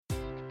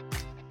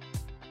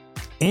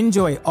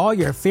Enjoy all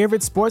your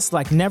favorite sports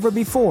like never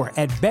before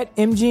at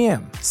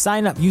BetMGM.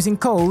 Sign up using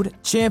code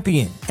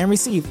CHAMPION and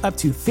receive up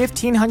to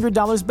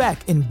 $1,500 back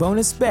in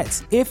bonus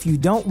bets if you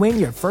don't win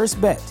your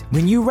first bet.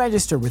 When you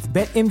register with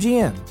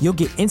BetMGM, you'll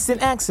get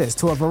instant access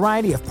to a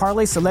variety of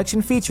parlay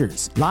selection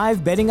features,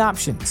 live betting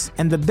options,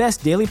 and the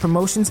best daily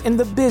promotions in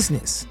the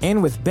business.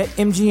 And with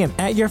BetMGM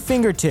at your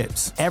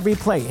fingertips, every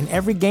play and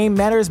every game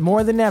matters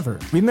more than ever.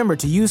 Remember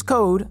to use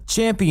code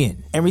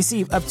CHAMPION and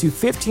receive up to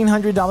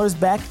 $1,500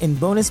 back in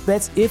bonus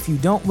bets if you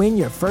don't win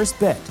your first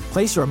bet.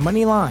 Place your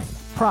money line,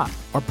 prop,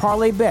 or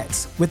parlay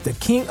bets with the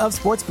king of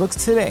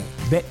sportsbooks today.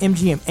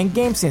 BetMGM and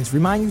GameSense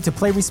remind you to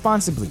play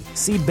responsibly.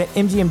 See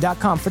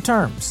BetMGM.com for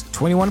terms.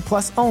 21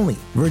 plus only.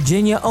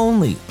 Virginia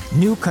only.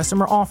 New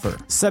customer offer.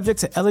 Subject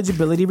to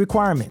eligibility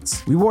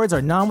requirements. Rewards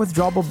are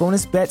non-withdrawable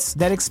bonus bets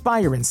that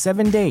expire in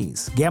 7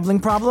 days. Gambling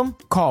problem?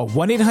 Call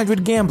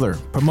 1-800-GAMBLER.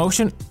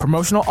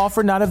 Promotional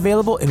offer not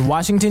available in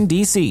Washington,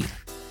 D.C.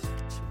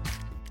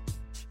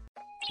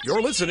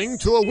 You're listening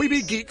to a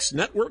Weeby Geeks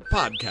Network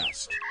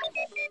podcast.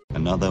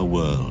 Another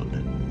world,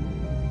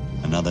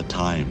 another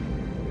time,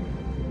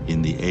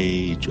 in the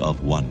age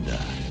of wonder.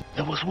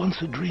 There was once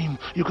a dream.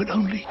 You could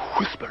only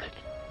whisper it.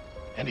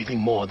 Anything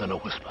more than a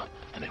whisper,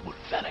 and it would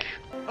vanish.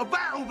 A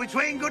battle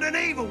between good and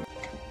evil.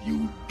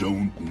 You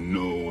don't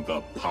know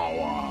the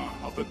power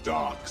of the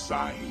dark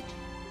side.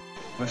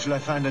 Where shall I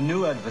find a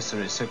new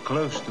adversary so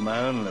close to my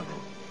own level?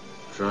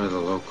 Try the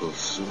local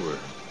sewer.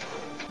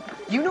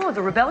 You know of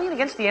the rebellion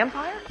against the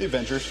Empire? The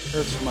Avengers,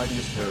 Earth's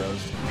mightiest heroes.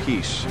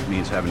 Peace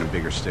means having a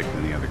bigger stick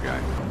than the other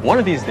guy. One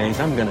of these days,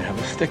 I'm gonna have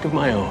a stick of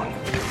my own.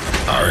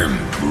 I'm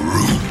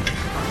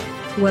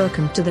Groot.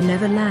 Welcome to the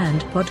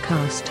Neverland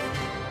Podcast.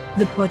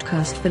 The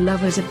podcast for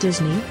lovers of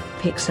Disney,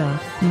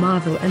 Pixar,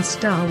 Marvel, and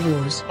Star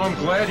Wars. I'm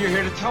glad you're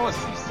here to tell us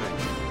these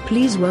things.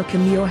 Please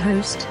welcome your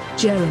host,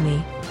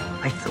 Jeremy.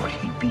 I thought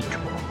he'd be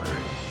taller.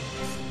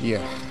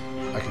 Yeah,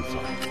 I can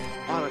fly.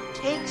 All it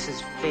takes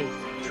is faith.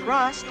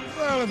 Trust.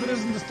 Well, if it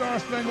isn't the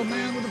Star-Spangled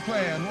Man with a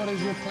plan, what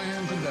is your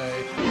plan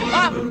today?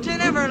 Off to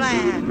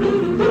Neverland!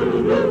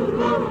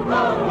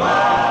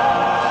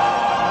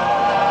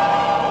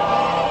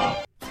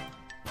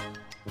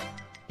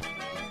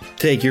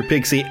 Take your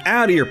pixie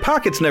out of your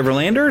pockets,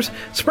 Neverlanders.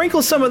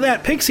 Sprinkle some of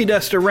that pixie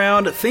dust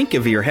around. Think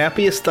of your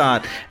happiest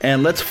thought.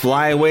 And let's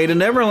fly away to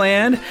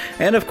Neverland.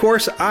 And of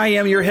course, I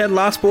am your head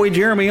lost boy,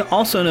 Jeremy,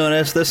 also known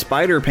as the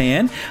Spider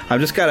Pan. I've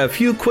just got a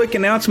few quick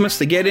announcements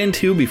to get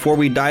into before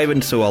we dive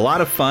into a lot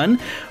of fun.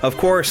 Of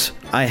course,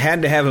 I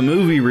had to have a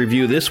movie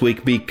review this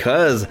week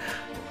because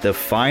the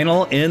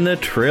final in the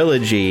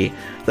trilogy,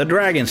 the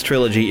Dragons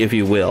trilogy, if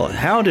you will,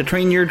 How to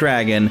Train Your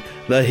Dragon,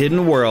 The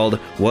Hidden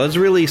World, was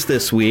released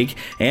this week.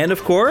 And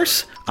of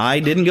course, I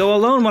didn't go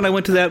alone when I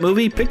went to that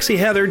movie. Pixie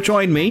Heather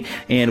joined me,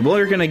 and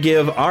we're going to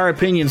give our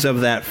opinions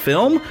of that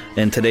film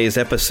in today's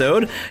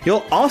episode.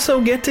 You'll also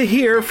get to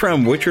hear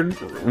from Richard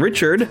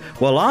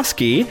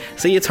Wolosky.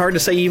 See, it's hard to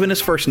say even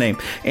his first name.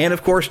 And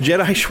of course,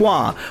 Jedi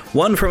Schwa.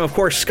 One from, of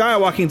course,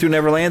 Skywalking Through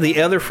Neverland,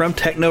 the other from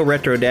Techno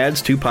Retro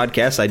Dads, two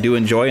podcasts I do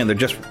enjoy, and they're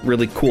just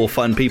really cool,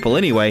 fun people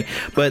anyway.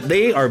 But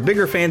they are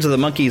bigger fans of the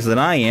Monkees than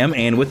I am,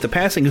 and with the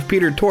passing of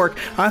Peter Tork,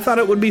 I thought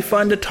it would be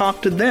fun to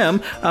talk to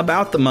them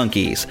about the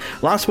Monkees.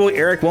 Lost Boy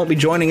Eric won't be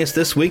joining us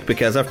this week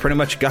because I've pretty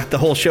much got the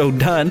whole show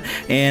done,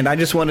 and I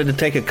just wanted to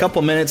take a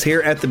couple minutes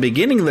here at the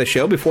beginning of the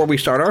show before we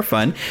start our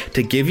fun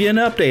to give you an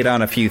update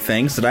on a few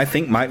things that I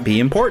think might be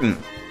important.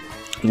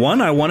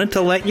 One, I wanted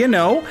to let you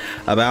know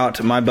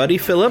about my buddy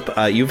Philip.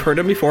 You've heard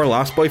him before,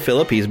 Lost Boy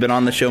Philip. He's been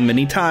on the show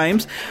many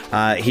times.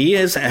 He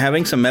is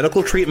having some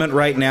medical treatment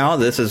right now.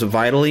 This is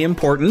vitally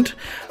important.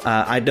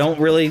 I don't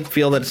really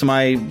feel that it's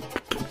my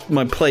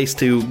place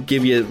to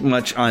give you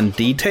much on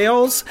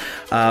details,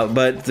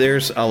 but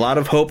there's a lot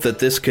of hope that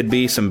this could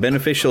be some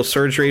beneficial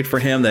surgery for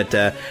him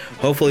that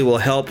hopefully will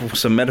help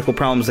some medical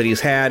problems that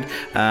he's had.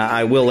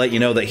 I will let you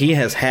know that he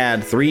has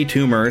had 3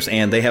 tumors,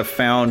 and they have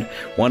found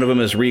one of them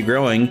is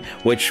regrowing,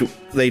 which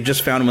they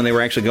just found when they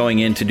were actually going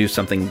in to do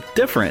something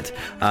different.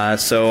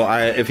 So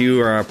if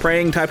you are a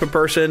praying type of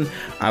person,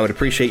 I would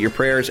appreciate your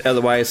prayers.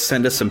 Otherwise,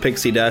 send us some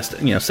pixie dust,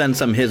 send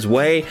some his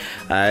way.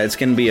 It's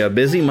going to be a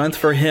busy month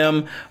for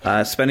him,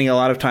 spending a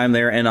lot of time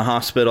there in a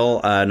hospital,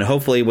 and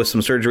hopefully with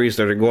some surgeries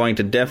that are going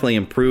to definitely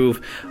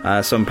improve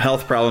some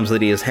health problems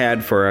that he has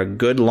had for a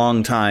good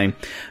long time.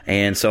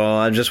 And so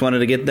I just wanted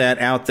to get that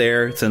out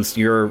there since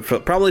you're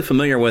probably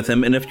familiar with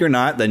him. And if you're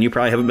not, then you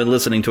probably haven't been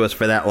listening to us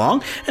for that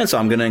long. And so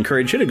I'm going to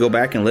encourage you to go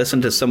back and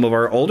listen to some of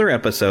our older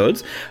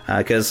episodes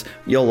because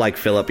you'll like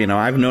Philip.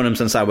 I've known him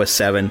since I was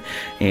 7.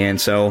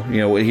 And so,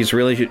 he's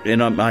really in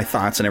my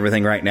thoughts and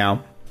everything right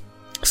now.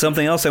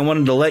 Something else I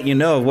wanted to let you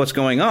know of what's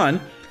going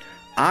on.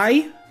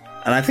 I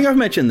think I've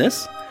mentioned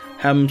this,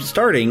 am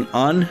starting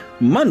on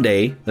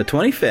Monday, the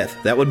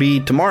 25th. That would be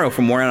tomorrow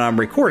from where I'm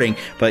recording,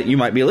 but you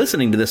might be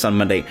listening to this on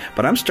Monday.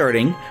 But I'm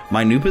starting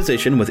my new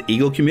position with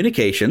Eagle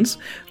Communications.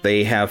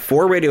 They have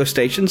 4 radio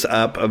stations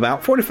up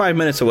about 45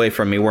 minutes away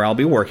from me where I'll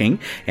be working,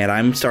 and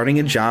I'm starting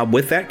a job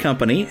with that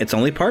company. It's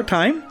only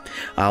part-time.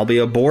 I'll be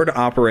a board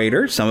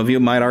operator. Some of you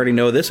might already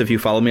know this if you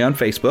follow me on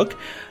Facebook.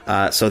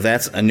 So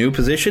that's a new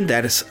position.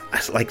 That is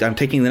like I'm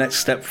taking the next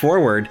step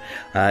forward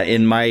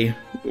in my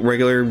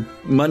regular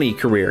money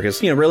career.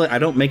 Because, really, I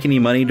don't make any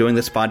money doing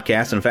this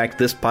podcast. In fact,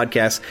 this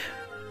podcast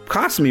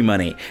costs me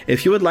money.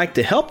 If you would like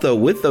to help, though,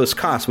 with those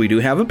costs, we do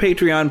have a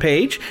Patreon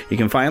page. You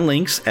can find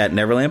links at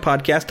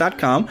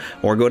neverlandpodcast.com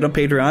or go to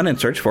Patreon and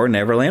search for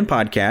Neverland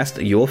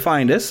Podcast. You will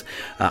find us.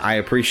 I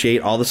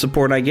appreciate all the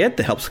support I get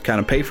that helps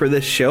kind of pay for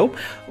this show.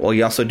 Well,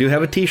 we also do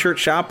have a t-shirt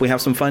shop. We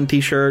have some fun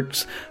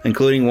t-shirts,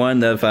 including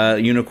one of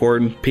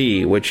Unicorn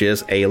P, which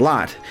is a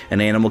lot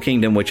in Animal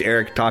Kingdom, which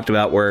Eric talked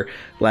about, where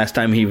last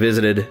time he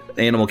visited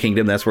Animal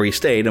Kingdom, that's where he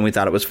stayed, and we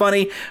thought it was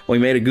funny. We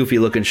made a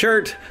goofy-looking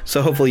shirt,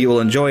 so hopefully you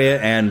will enjoy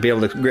it and be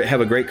able to have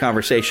a great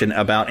conversation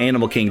about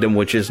Animal Kingdom,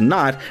 which is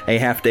not a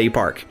half-day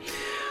park.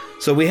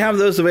 So we have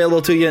those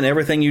available to you, and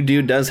everything you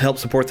do does help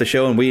support the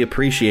show, and we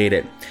appreciate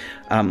it.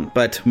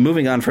 But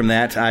moving on from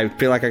that, I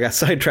feel like I got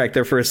sidetracked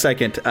there for a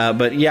second.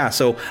 But yeah,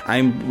 so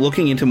I'm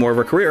looking into more of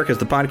a career because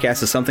the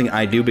podcast is something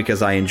I do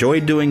because I enjoy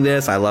doing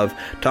this. I love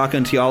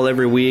talking to y'all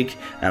every week,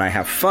 and I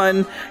have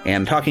fun,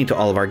 and talking to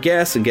all of our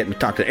guests and getting to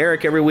talk to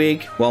Eric every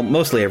week. Well,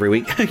 mostly every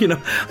week.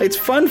 It's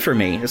fun for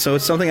me. So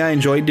it's something I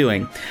enjoy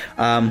doing.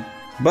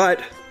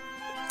 But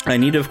I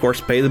need to, of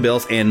course, pay the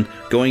bills, and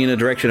going in the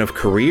direction of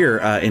career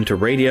into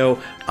radio,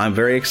 I'm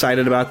very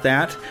excited about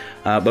that.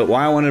 But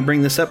why I wanted to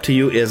bring this up to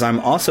you is I'm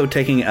also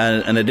taking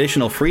an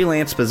additional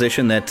freelance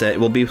position that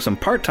will be some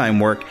part-time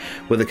work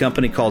with a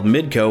company called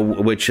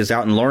Midco, which is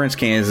out in Lawrence,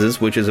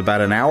 Kansas, which is about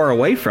an hour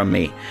away from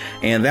me.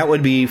 And that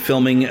would be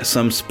filming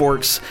some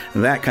sports,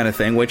 that kind of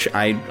thing, which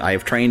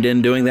I've trained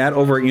in doing that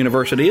over at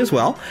university as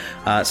well.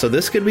 So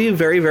this could be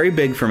very, very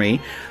big for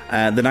me.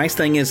 The nice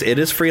thing is it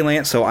is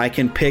freelance, so I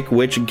can pick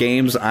which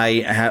games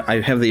I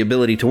have the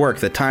ability to work,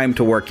 the time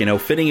to work,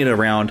 fitting it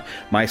around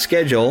my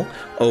schedule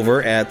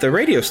over at the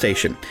radio station.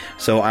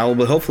 So I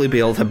will hopefully be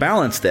able to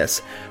balance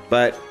this.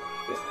 But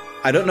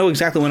I don't know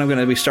exactly when I'm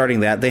going to be starting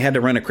that. They had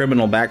to run a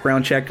criminal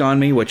background check on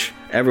me, which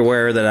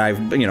everywhere that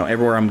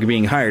everywhere I'm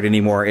being hired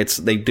anymore,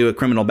 they do a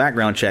criminal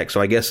background check.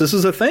 So I guess this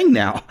is a thing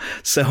now.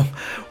 So,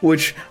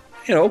 which...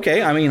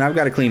 okay, I've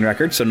got a clean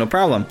record, so no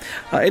problem.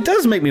 It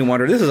does make me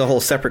wonder, this is a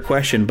whole separate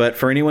question, but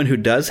for anyone who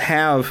does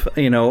have,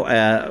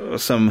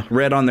 some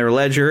red on their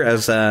ledger,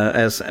 as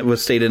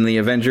was stated in the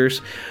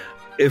Avengers,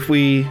 if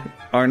we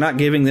are not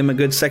giving them a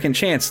good second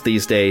chance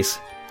these days,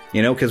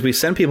 because we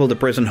send people to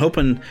prison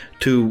hoping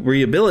to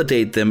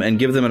rehabilitate them and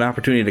give them an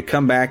opportunity to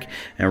come back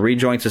and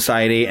rejoin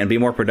society and be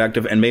more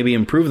productive and maybe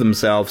improve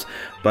themselves.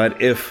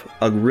 But if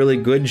a really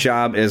good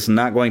job is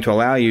not going to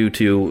allow you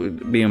to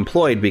be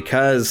employed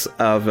because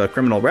of a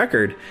criminal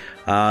record,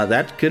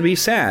 that could be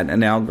sad.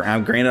 And now,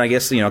 granted, I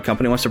guess, a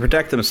company wants to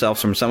protect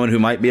themselves from someone who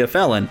might be a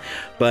felon,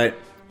 but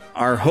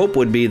our hope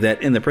would be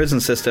that in the prison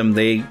system,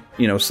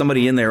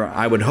 somebody in there,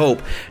 I would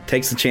hope,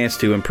 takes the chance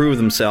to improve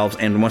themselves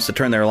and wants to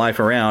turn their life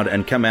around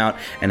and come out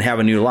and have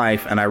a new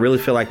life. And I really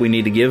feel like we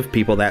need to give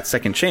people that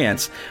second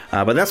chance.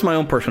 But that's my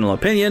own personal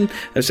opinion.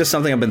 It's just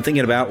something I've been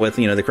thinking about with,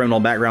 the criminal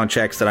background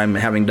checks that I'm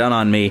having done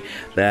on me,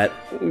 that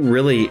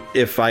really,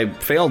 if I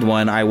failed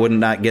one, I would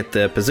not get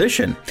the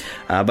position.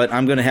 But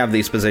I'm going to have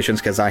these positions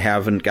because I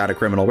haven't got a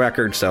criminal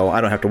record, so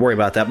I don't have to worry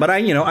about that. But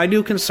I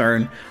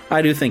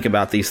do think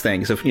about these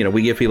things. If,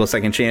 we give people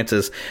second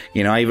chances,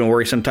 I even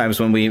worry sometimes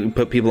when we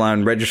put people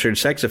on registered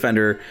sex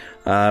offender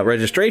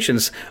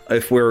registrations,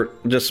 if we're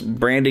just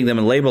branding them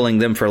and labeling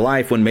them for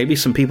life, when maybe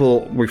some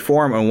people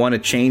reform and want to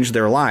change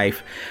their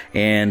life.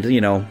 And,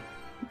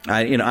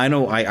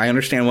 I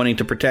understand wanting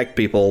to protect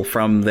people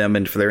from them,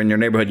 and if they're in your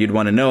neighborhood, you'd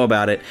want to know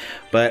about it.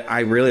 But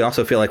I really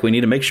also feel like we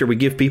need to make sure we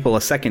give people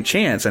a second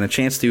chance and a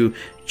chance to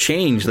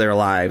change their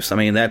lives.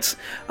 That's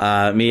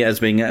me as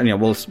being,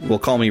 we'll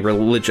call me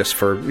religious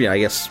for, I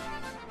guess,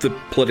 the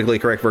politically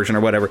correct version or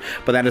whatever.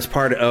 But that is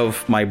part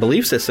of my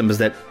belief system, is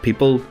that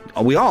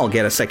we all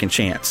get a second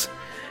chance.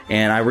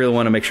 And I really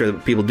want to make sure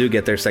that people do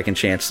get their second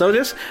chance. So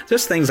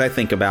just things I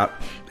think about,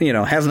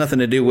 has nothing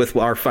to do with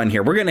our fun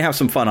here. We're going to have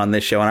some fun on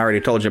this show, and I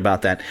already told you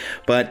about that.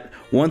 But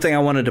one thing I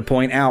wanted to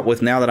point out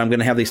with, now that I'm going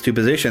to have these two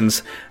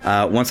positions,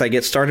 once I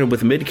get started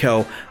with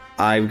Midco,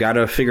 I've got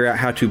to figure out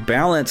how to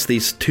balance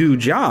these two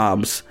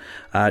jobs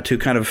to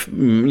kind of,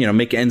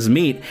 make ends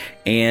meet.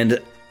 And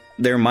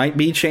there might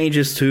be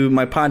changes to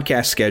my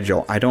podcast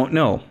schedule. I don't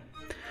know.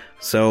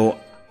 So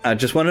I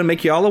just wanted to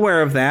make you all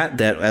aware of that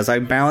as I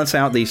balance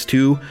out these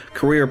two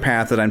career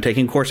paths that I'm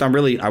taking. Of course, I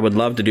would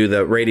love to do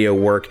the radio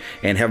work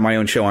and have my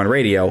own show on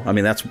radio.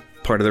 That's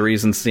part of the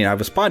reasons, I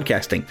was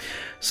podcasting.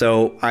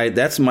 So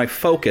that's my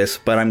focus,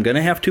 but I'm going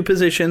to have two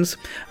positions.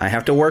 I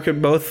have to work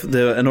at both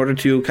in order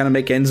to kind of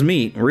make ends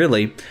meet,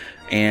 really.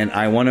 and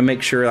I want to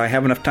make sure I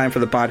have enough time for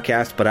the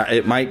podcast, but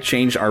it might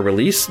change our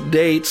release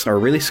dates or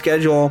release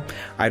schedule.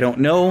 I don't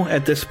know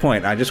at this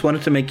point. I just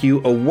wanted to make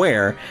you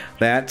aware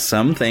that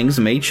some things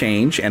may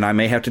change, and I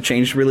may have to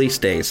change release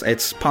days.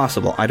 It's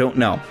possible. I don't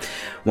know.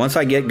 Once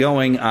I get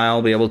going,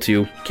 I'll be able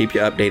to keep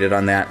you updated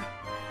on that.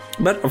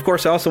 But, of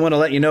course, I also want to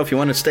let you know if you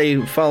want to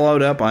stay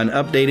followed up on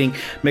updating,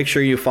 make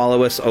sure you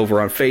follow us over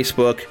on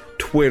Facebook,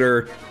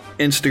 Twitter,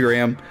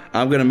 Instagram.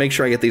 I'm going to make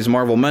sure I get these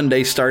Marvel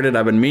Mondays started.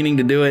 I've been meaning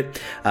to do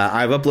it.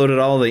 I've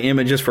uploaded all the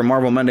images for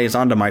Marvel Mondays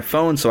onto my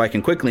phone so I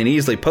can quickly and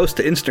easily post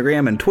to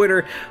Instagram and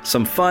Twitter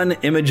some fun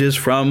images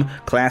from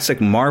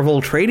classic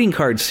Marvel trading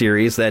card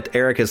series that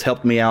Eric has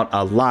helped me out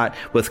a lot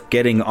with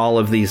getting all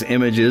of these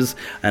images,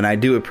 and I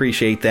do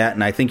appreciate that,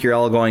 and I think you're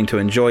all going to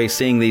enjoy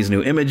seeing these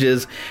new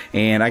images.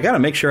 And I got to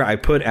make sure I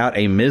put out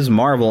a Ms.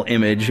 Marvel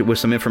image with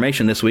some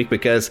information this week,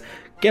 because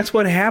guess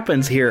what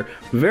happens here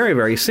very,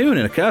 very soon?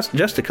 In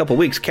just a couple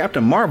weeks,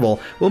 Captain Marvel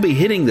will be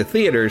hitting the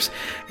theaters,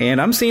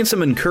 and I'm seeing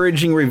some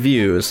encouraging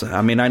reviews.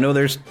 I mean, I know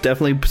there's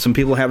definitely some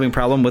people having a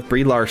problem with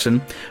Brie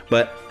Larson,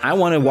 but I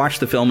want to watch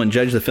the film and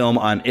judge the film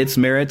on its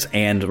merits,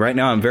 and right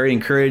now I'm very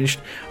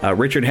encouraged.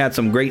 Richard had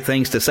some great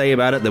things to say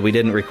about it that we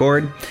didn't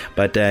record,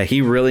 but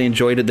he really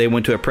enjoyed it. They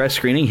went to a press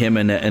screening, him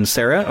and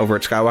Sarah, over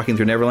at Skywalking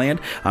Through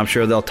Neverland. I'm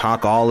sure they'll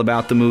talk all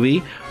about the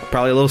movie,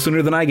 probably a little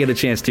sooner than I get a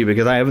chance to,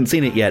 because I haven't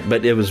seen it yet,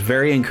 but it was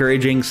very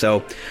encouraging,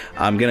 so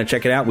I'm going to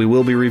check it out. We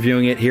will be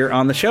reviewing it here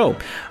on the show.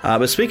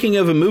 But speaking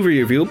of a movie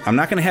review, I'm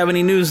not going to have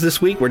any news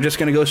this week. We're just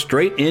going to go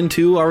straight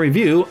into our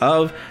review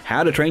of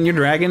How to Train Your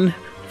Dragon: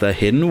 The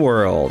Hidden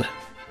World.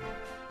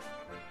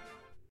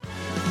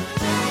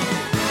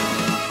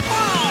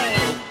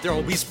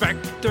 There'll be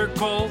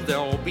spectacle,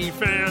 there'll be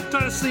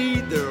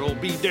fantasy, there'll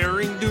be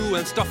daring do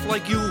and stuff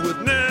like you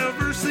would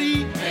never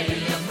see. Be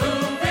a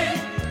movie.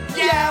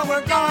 Yeah,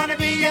 we're gonna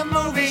be a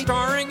movie.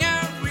 Starring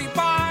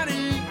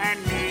everybody and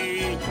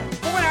me.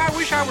 Boy, I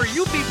wish I were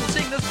you people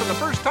seeing this for the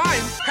first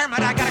time. Kermit,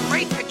 I got a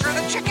great picture of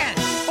the chicken.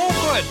 Oh,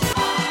 good.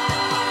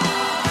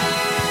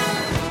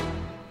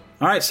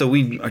 All right, so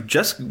we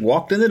just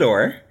walked in the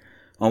door,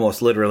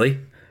 almost literally,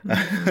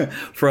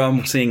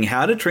 from seeing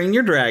How to Train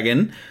Your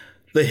Dragon: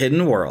 The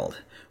Hidden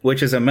World,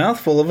 which is a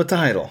mouthful of a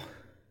title.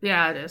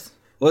 Yeah, it is.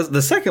 Was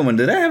the second one,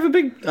 did I have a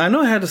big... I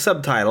know it had a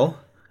subtitle.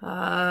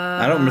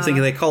 I don't remember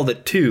thinking they called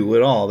it 2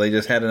 at all. They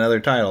just had another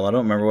title. I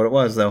don't remember what it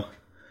was, though.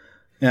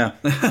 Yeah.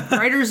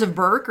 Riders of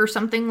Berk or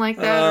something like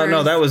that?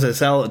 No, that was a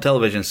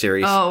television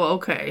series. Oh,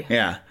 okay.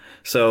 Yeah.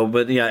 So,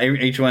 but yeah,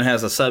 each one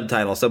has a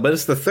subtitle. So, but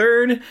it's the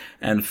third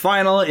and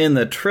final in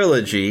the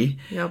trilogy.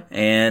 Yep.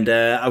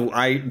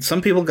 And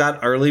some people got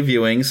early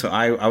viewing, so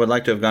I would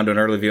like to have gone to an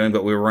early viewing,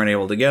 but we weren't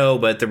able to go.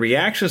 But the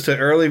reactions to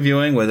early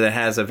viewing was it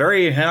has a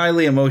very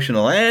highly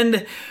emotional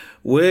end,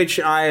 which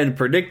I had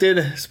predicted,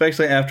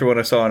 especially after what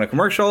I saw in a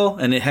commercial.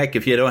 And heck,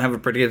 if you don't have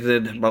it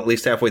predicted at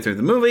least halfway through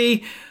the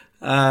movie,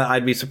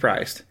 I'd be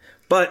surprised.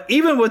 But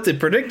even with the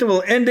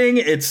predictable ending,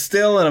 it's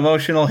still an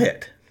emotional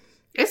hit.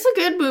 It's a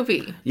good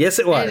movie. Yes,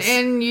 it was.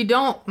 And you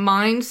don't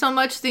mind so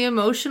much the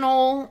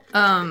emotional,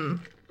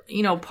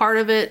 part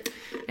of it.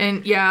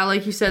 And yeah,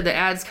 like you said, the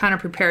ads kind of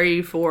prepare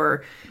you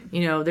for,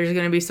 there's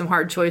going to be some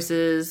hard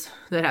choices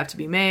that have to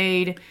be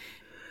made.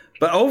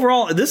 But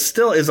overall, this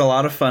still is a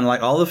lot of fun.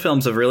 Like, all the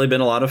films have really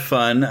been a lot of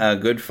fun. A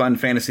good, fun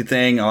fantasy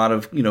thing. A lot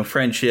of,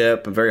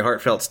 friendship, very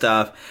heartfelt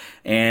stuff.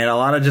 And a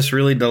lot of just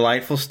really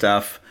delightful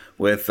stuff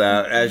with,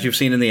 as you've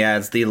seen in the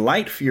ads, the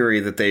light fury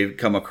that they've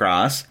come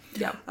across.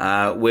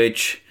 Yeah.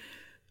 Which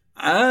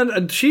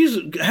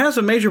she has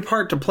a major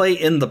part to play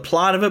in the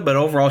plot of it, but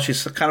overall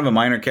she's kind of a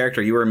minor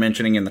character. You were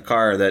mentioning in the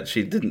car that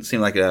she didn't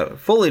seem like a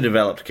fully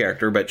developed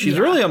character, but she's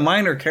really a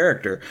minor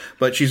character,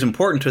 but she's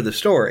important to the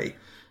story.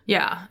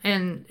 Yeah,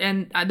 and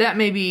that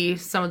may be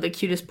some of the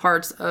cutest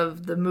parts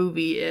of the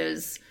movie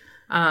is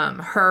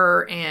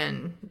her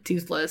and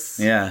Toothless.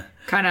 Yeah.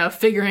 Kind of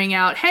figuring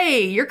out,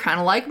 hey, you're kind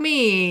of like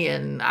me,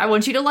 and I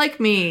want you to like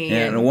me.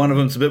 Yeah, and one of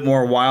them's a bit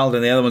more wild,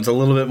 and the other one's a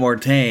little bit more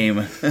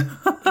tame.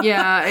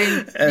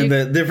 Yeah. And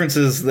the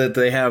differences that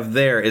they have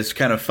there is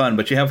kind of fun.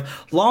 But you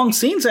have long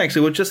scenes,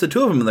 actually, with just the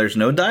two of them. There's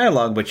no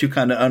dialogue, but you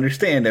kind of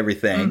understand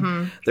everything.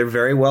 Mm-hmm. They're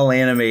very well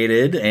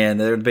animated, and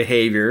their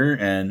behavior,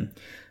 and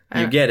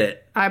you get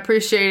it. I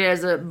appreciate it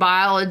as a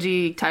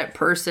biology-type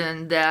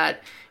person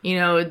that,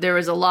 there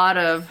was a lot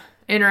of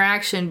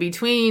interaction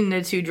between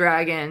the two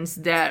dragons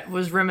that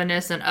was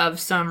reminiscent of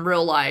some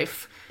real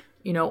life,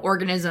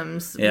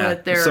 organisms. Yeah,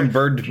 with their, some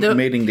bird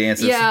mating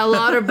dances. Yeah, a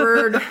lot of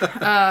bird,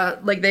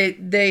 like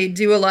they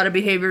do a lot of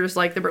behaviors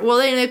like the bird. Well,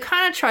 they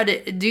kind of tried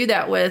to do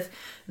that with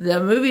the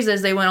movies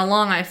as they went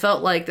along. I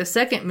felt like the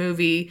second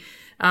movie,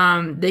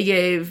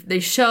 they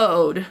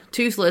showed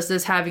Toothless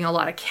as having a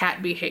lot of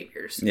cat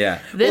behaviors.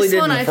 Yeah. This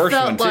one I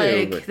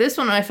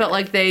felt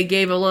like they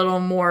gave a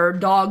little more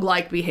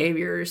dog-like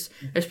behaviors,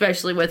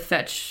 especially with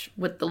Fetch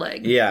with the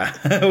leg.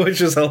 Yeah, which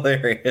is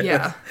hilarious.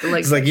 Yeah.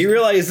 It's like, you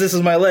realize this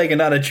is my leg and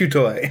not a chew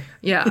toy.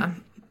 Yeah.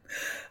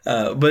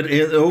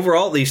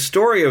 Overall, the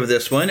story of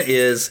this one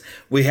is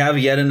we have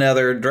yet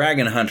another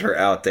dragon hunter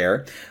out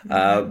there.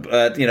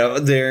 But,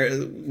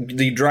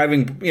 the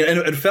driving,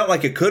 it felt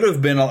like it could have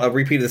been a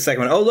repeat of the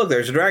second one. Oh, look,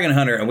 there's a dragon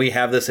hunter, and we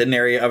have this hidden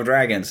area of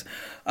dragons.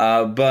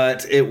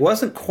 But it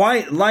wasn't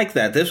quite like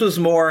that. This was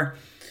more,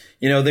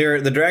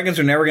 the dragons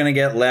are never going to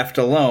get left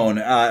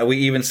alone. We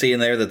even see in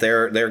there that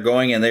they're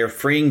going and they're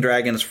freeing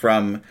dragons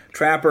from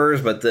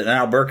trappers, but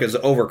now Berk is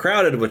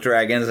overcrowded with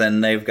dragons,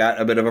 and they've got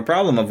a bit of a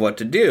problem of what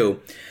to do.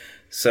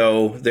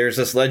 So there's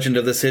this legend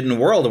of this hidden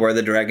world where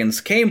the dragons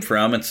came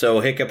from, and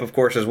so Hiccup, of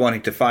course, is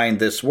wanting to find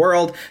this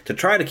world to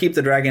try to keep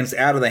the dragons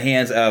out of the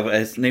hands of,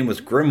 his name was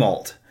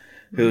Grimald,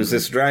 who's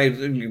this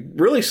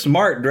really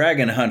smart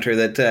dragon hunter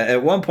that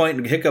at one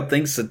point Hiccup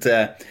thinks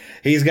that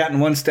he's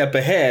gotten one step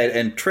ahead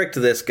and tricked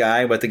this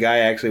guy, but the guy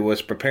actually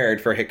was prepared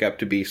for Hiccup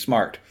to be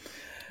smart.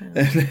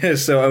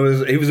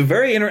 So he was a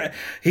very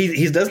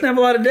he doesn't have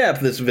a lot of depth,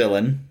 this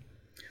villain.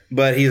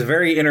 But he's a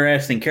very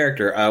interesting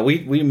character.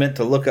 We meant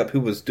to look up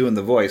who was doing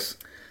the voice.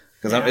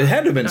 Because it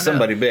had to have been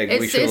somebody big.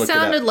 It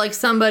sounded like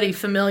somebody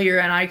familiar,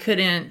 and I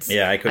couldn't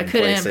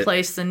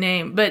place the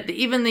name. But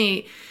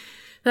even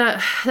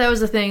that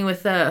was the thing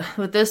with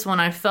this one.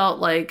 I felt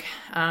like,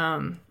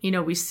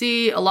 we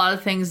see a lot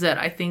of things that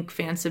I think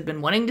fans have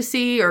been wanting to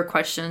see, or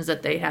questions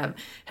that they have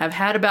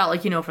had about,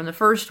 like, from the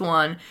first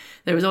one,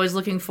 they was always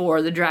looking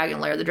for the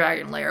dragon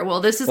lair. Well,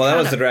 this is that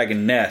was the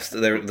dragon nest.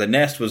 The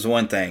nest was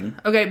one thing.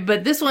 Okay,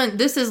 but this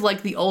is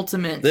like the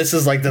ultimate. This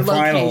is like the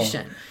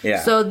location. Final.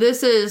 Yeah. So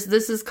this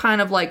is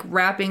kind of like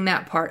wrapping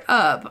that part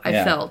up. I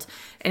felt,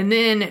 and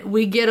then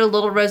we get a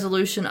little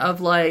resolution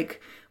of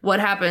like what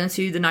happened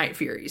to the Night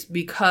Furies,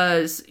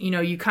 because,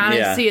 you kind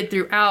of see it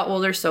throughout. Well,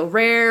 they're so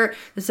rare.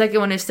 The second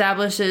one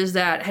establishes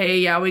that,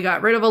 hey, we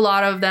got rid of a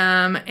lot of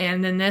them.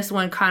 And then this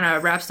one kind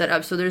of wraps that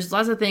up. So there's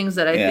lots of things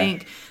that I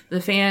think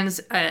the fans,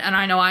 and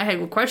I know I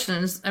had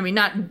questions. I mean,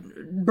 not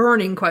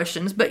burning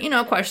questions, but,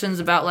 questions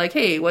about like,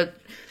 hey, what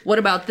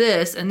about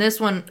this? And this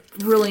one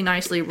really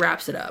nicely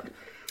wraps it up.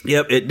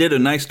 Yep, it did a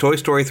nice Toy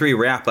Story 3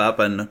 wrap up,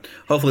 and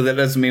hopefully that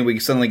doesn't mean we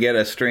suddenly get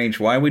a strange,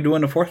 why are we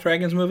doing a fourth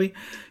Dragons movie?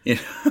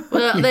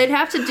 Well, they'd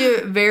have to do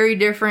it very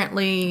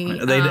differently.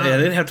 They'd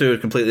have to do a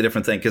completely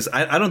different thing, because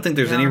I don't think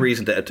there's any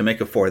reason to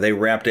make a 4. They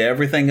wrapped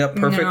everything up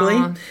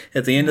perfectly.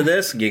 At the end of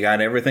this, you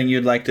got everything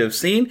you'd like to have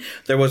seen.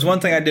 There was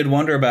one thing I did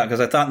wonder about, because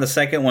I thought in the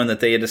second one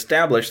that they had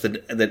established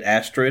that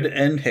Astrid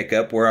and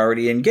Hiccup were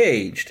already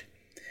engaged.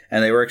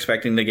 And they were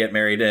expecting to get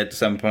married at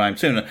some time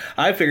soon.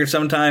 I figured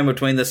sometime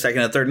between the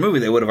second and third movie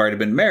they would have already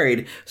been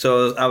married.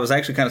 So I was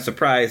actually kind of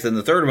surprised. In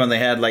the third one they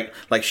had like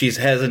she's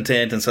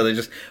hesitant, and so they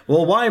just,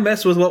 well, why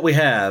mess with what we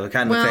have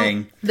kind of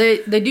thing.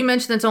 They do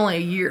mention it's only a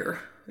year.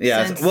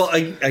 Yeah,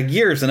 a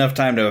year is enough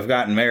time to have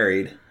gotten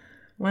married.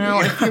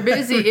 Well,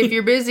 if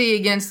you're busy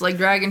against like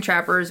dragon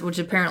trappers, which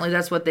apparently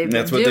that's what they've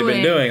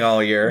been doing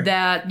all year,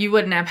 that you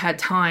wouldn't have had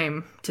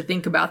time to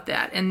think about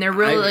that. And there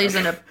really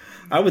isn't a.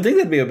 I would think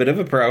that'd be a bit of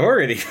a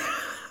priority.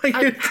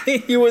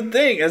 You would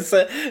think.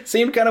 It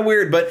seemed kind of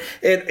weird, but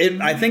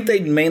I think they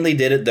mainly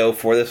did it, though,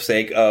 for the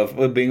sake of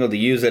being able to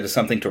use it as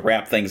something to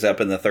wrap things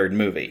up in the third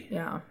movie.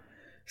 Yeah.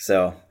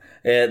 So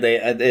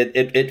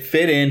it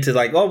fit into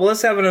like, oh, well,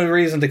 let's have a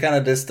reason to kind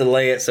of just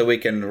delay it so we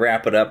can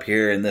wrap it up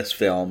here in this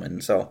film.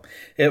 And so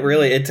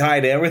it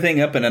tied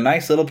everything up in a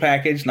nice little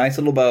package, nice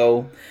little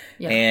bow,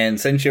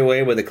 and sent you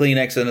away with a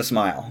Kleenex and a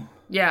smile.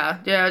 Yeah.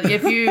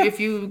 If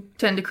you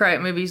tend to cry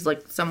at movies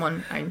like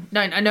someone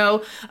I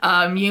know,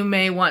 you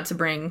may want to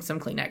bring some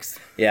Kleenex.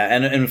 Yeah,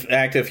 and in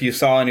fact, if you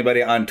saw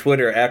anybody on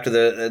Twitter after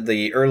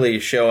the early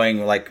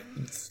showing, like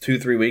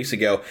 2-3 weeks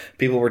ago,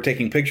 people were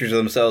taking pictures of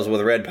themselves with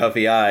red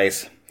puffy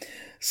eyes.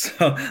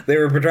 So they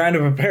were trying to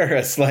prepare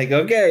us, like,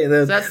 okay,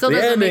 that still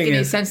doesn't make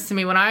any sense to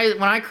me. When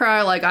I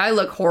cry, like, I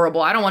look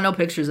horrible. I don't want no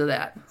pictures of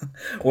that.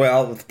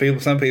 Well,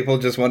 some people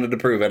just wanted to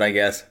prove it, I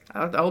guess.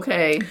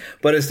 Okay.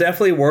 But it's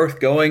definitely worth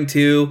going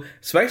to,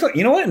 especially,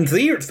 you know what,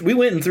 we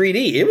went in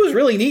 3D. It was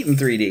really neat in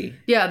 3D.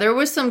 Yeah, there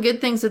was some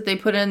good things that they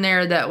put in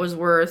there that was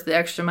worth the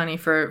extra money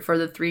for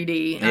the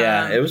 3D.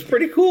 Yeah, it was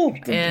pretty cool.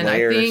 And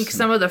I think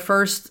some of the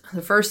first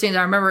scenes,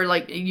 I remember,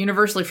 like,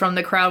 universally from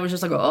the crowd was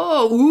just like,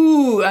 oh,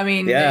 ooh. I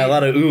mean, yeah, a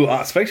lot of ooh,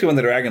 especially when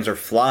the dragons are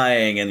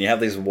flying and you have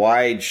these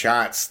wide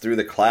shots through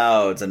the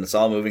clouds and it's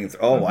all moving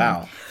through. Oh,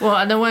 wow. Well,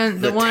 and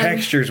the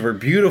textures were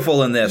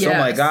beautiful in this. Yes. Oh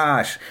my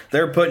gosh.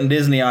 They're putting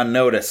Disney on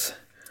notice.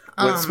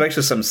 With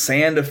especially some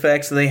sand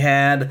effects they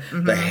had.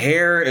 Mm-hmm. The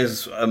hair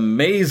is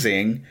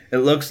amazing. It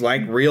looks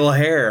like real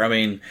hair. I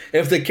mean,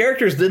 if the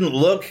characters didn't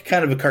look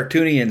kind of a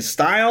cartoony in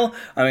style,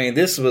 I mean,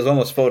 this was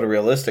almost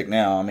photorealistic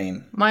now. I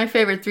mean, my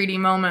favorite 3D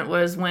moment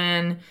was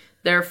when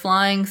they're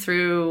flying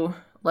through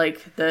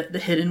like the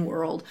hidden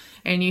world,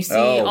 and you see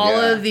all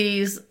of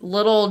these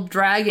little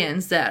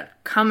dragons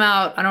that come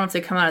out. I don't know if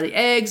they come out of the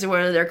eggs or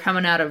whether they're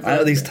coming out of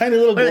these tiny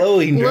little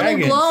glowing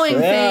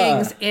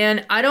things.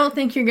 And I don't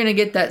think you're going to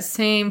get that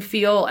same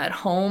feel at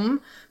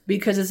home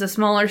because it's a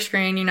smaller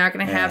screen. You're not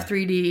going to have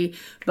 3D,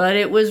 but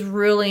it was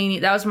really neat.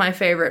 That was my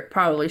favorite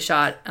probably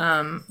shot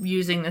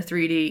using the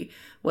 3D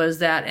was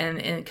that,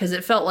 and because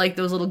it felt like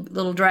those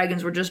little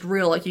dragons were just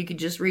real, like you could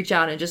just reach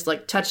out and just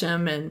like touch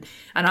them, and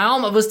I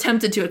almost was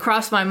tempted to. It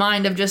crossed my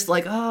mind of just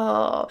like,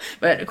 oh,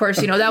 but of course,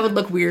 that would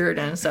look weird,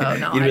 and so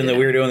no. You'd been the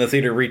weirdo in the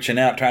theater reaching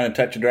out trying to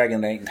touch a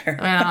dragon that ain't there.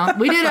 Well,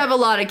 we did have a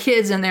lot of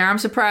kids in there. I'm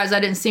surprised I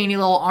didn't see any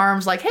little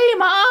arms like, hey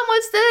mom,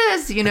 what's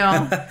this?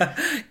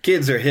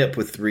 Kids are hip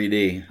with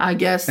 3D. I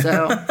guess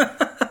so.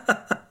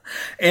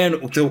 And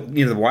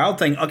the wild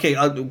thing, okay,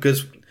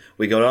 because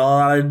we go to a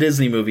lot of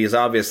Disney movies,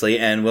 obviously,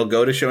 and we'll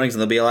go to showings, and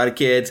there'll be a lot of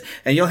kids,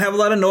 and you'll have a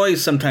lot of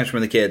noise sometimes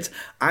from the kids.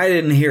 I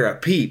didn't hear a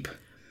peep.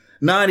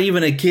 Not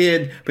even a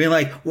kid being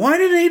like, why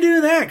did they do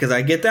that? Because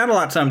I get that a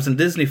lot of times in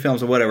Disney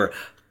films or whatever.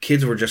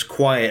 Kids were just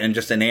quiet and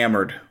just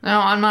enamored. No,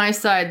 on my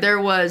side,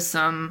 there was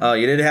some. Oh,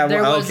 you did have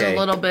one? There was a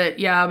little bit,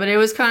 yeah, but it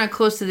was kind of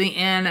close to the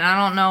end, and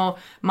I don't know.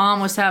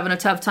 Mom was having a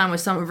tough time with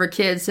some of her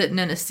kids sitting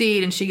in a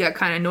seat, and she got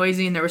kind of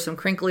noisy, and there was some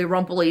crinkly,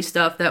 rumply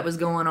stuff that was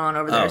going on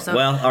over there. So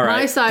well, all right.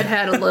 My side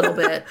had a little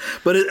bit.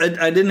 But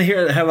I didn't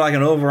hear it have like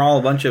an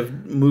overall bunch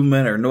of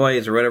movement or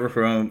noise or whatever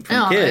from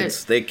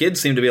kids. The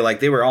kids seemed to be like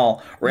they were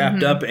all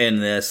wrapped up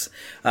in this.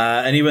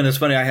 And even it's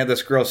funny, I had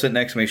this girl sitting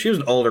next to me. She was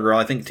an older girl,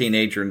 I think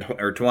teenager in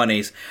her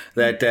 20s,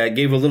 that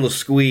gave a little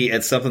squee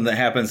at something that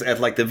happens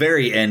at like the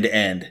very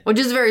end. Which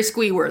is very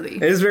squee-worthy.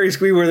 It is very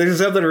squee-worthy. There's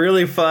something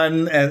really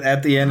fun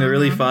at the end,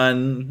 really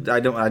fun. I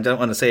don't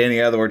want to say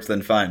any other words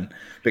than fun,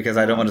 because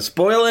I don't want to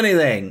spoil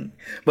anything.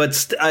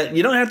 But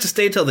you don't have to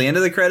stay till the end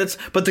of the credits,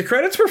 but the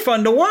credits were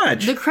fun to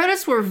watch. The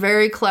credits were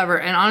very clever,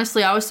 and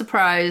honestly, I was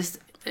surprised.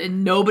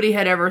 Nobody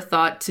had ever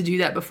thought to do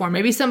that before.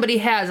 Maybe somebody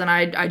has, and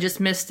I just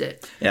missed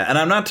it. Yeah, and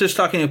I'm not just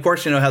talking, of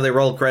course, how they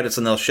roll credits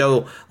and they'll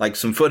show like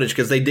some footage,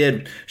 because they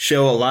did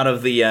show a lot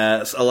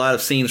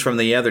of scenes from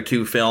the other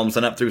two films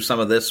and up through some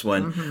of this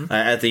one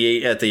at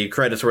the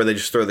credits where they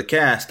just throw the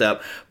cast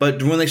up.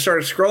 But when they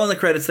started scrolling the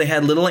credits, they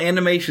had little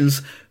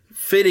animations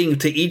fitting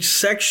to each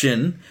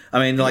section. I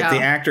mean, the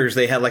actors,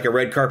 they had like a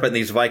red carpet and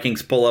these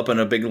Vikings pull up in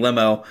a big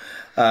limo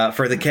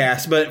for the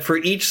cast. But for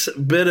each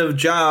bit of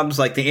jobs,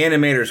 like the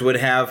animators would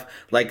have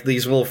like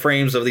these little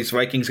frames of these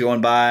Vikings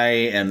going by,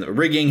 and the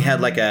rigging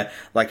had like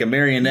a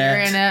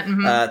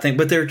marionette thing.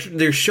 But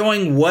they're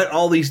showing what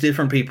all these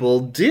different people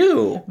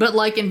do. But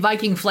like in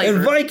Viking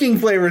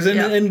flavors.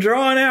 And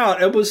drawn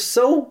out. It was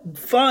so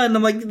fun.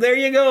 I'm like, there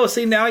you go.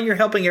 See, now you're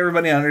helping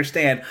everybody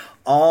understand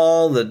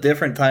all the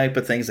different type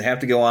of things that have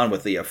to go on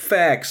with the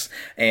effects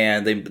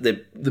and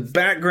the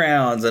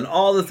backgrounds and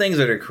all the things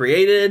that are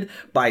created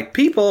by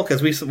people,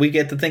 because we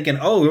get to thinking,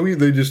 oh,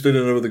 they just did it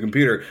over the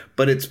computer,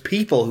 but it's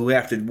people who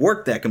have to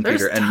work that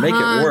computer and make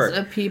it work.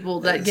 There's of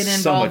people that get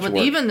involved with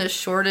even the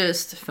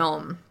shortest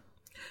film.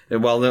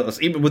 Well,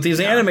 even with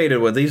these animated,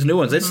 with these new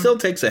ones, it still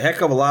takes a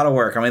heck of a lot of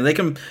work. I mean,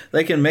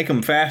 they can make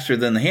them faster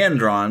than the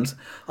hand-drawns.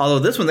 Although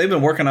this one, they've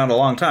been working on a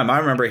long time. I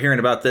remember hearing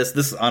about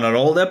this on an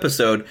old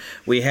episode.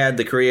 We had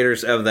the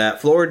creators of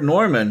that Floyd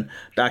Norman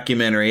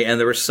documentary, and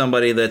there was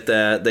somebody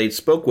that they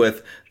spoke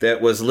with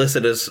that was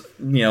listed as,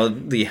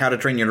 the How to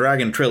Train Your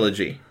Dragon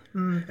trilogy.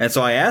 And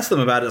so I asked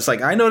them about it. It's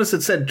like, I noticed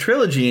it said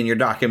trilogy in your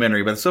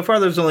documentary, but so far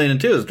there's only in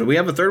two. Do we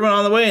have a third one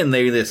on the way? And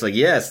they're like,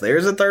 yes,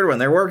 there's a third one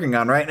they're working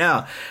on right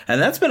now.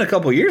 And that's been a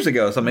couple years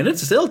ago. So, I mean, it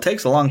still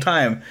takes a long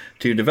time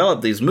to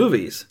develop these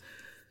movies.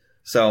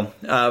 So,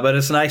 but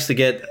it's nice to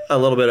get a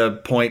little bit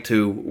of point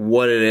to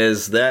what it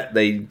is that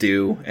they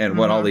do and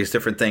what all these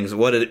different things,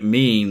 what it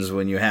means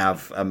when you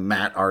have a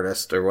matte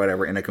artist or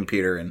whatever in a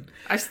computer. And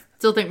I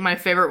still think my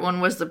favorite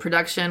one was the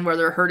production where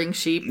they're herding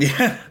sheep.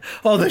 Yeah.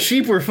 Oh, the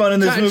sheep were fun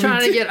in this movie.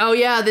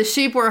 The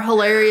sheep were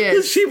hilarious.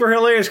 The sheep were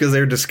hilarious because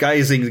they're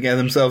disguising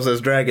themselves as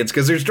dragons,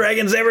 because there's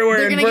dragons everywhere.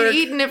 They're going to get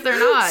eaten if they're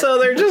not. So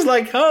they're just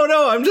like, oh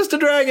no, I'm just a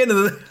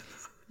dragon.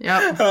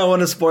 Yep. I don't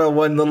want to spoil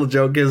one little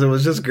joke, because it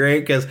was just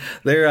great, because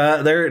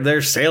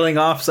they're sailing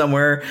off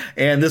somewhere,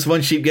 and this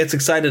one sheep gets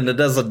excited and it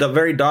does a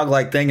very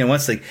dog-like thing, and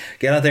once they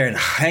get out there and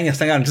hang this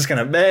thing on, just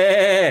kind of bah,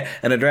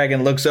 and the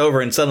dragon looks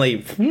over and suddenly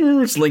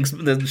the sheep slinks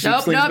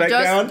back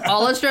down.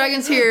 All us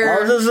dragons here.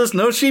 Oh, there's just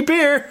no sheep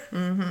here.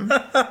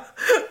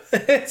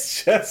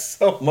 It's just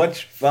so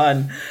much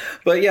fun.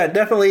 But yeah,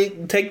 definitely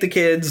take the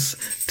kids,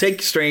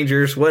 take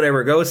strangers,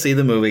 whatever, go see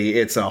the movie.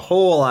 It's a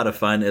whole lot of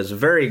fun. It's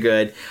very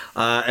good.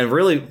 And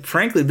really,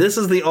 frankly, this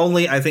is the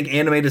only, I think,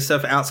 animated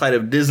stuff outside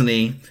of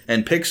Disney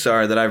and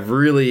Pixar that I've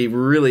really,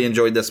 really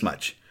enjoyed this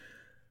much.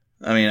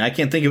 I mean, I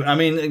can't think of... I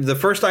mean, the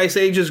first Ice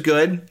Age is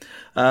good.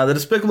 The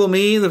Despicable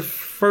Me, the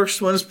first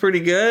one's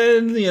pretty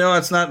good.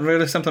 It's not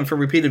really something for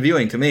repeated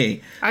viewing to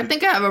me. I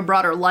think I have a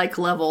broader like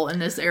level in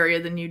this area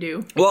than you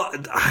do. Well,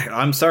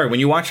 I'm sorry. When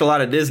you watch a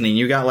lot of Disney,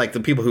 you got like the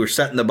people who are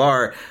setting the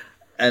bar,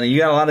 and you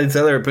got a lot of these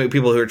other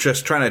people who are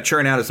just trying to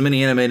churn out as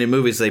many animated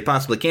movies as they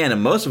possibly can,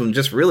 and most of them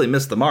just really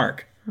miss the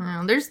mark.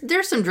 Well, there's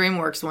some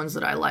DreamWorks ones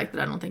that I like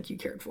that I don't think you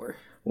cared for.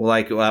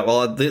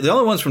 The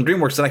only ones from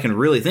DreamWorks that I can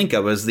really think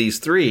of is these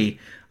three.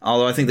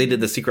 Although I think they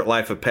did The Secret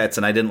Life of Pets,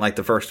 and I didn't like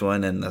the first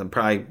one, and I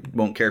probably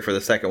won't care for the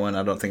second one.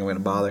 I don't think I'm going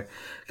to bother.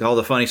 All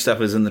the funny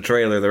stuff is in the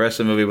trailer. The rest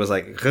of the movie was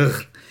like,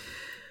 ugh.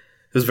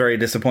 It was very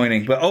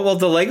disappointing. But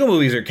the Lego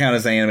movies are count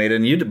as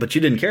animated, but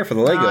you didn't care for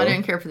the Lego. No, I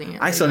didn't care for the Lego.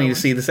 I still need to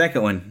see the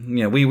second one.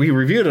 You know, we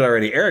reviewed it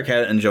already. Eric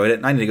had enjoyed it,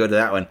 and I need to go to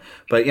that one.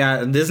 But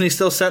yeah, Disney's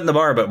still setting the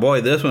bar. But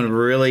boy, this one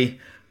really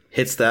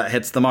hits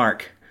the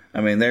mark.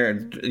 I mean,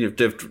 if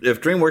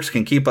DreamWorks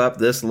can keep up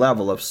this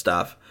level of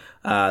stuff,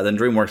 then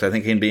DreamWorks I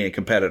think can be a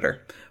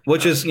competitor.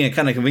 Which is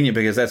kind of convenient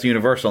because that's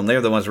Universal, and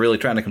they're the ones really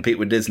trying to compete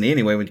with Disney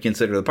anyway when you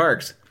consider the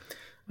parks.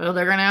 Well,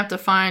 they're going to have to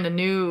find a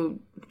new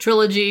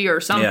trilogy or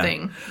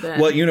something. Yeah.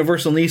 What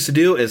Universal needs to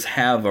do is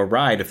have a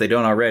ride, if they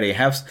don't already.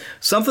 Have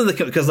something that,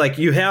 because like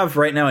you have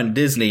right now in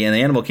Disney, in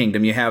the Animal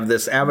Kingdom, you have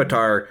this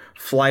Avatar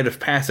Flight of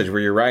Passage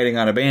where you're riding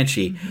on a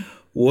Banshee. Mm-hmm.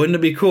 Wouldn't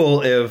it be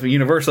cool if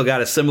Universal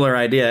got a similar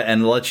idea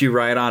and let you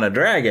ride on a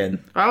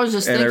dragon? I was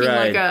just thinking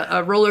like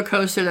a roller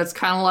coaster that's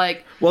kind of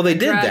like they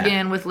did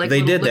dragon that. With like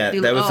they did that.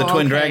 That was the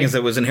Twin Dragons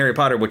that was in Harry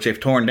Potter, which they've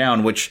torn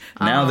down. Which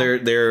now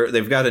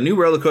they've got a new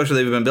roller coaster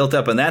they've been built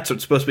up, and that's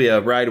what's supposed to be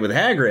a ride with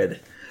Hagrid.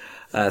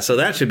 So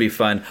that should be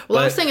fun. Well,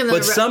 I was thinking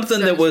but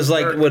something that was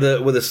like with a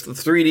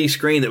 3D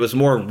screen that was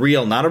more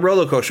real, not a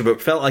roller coaster,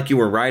 but felt like you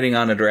were riding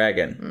on a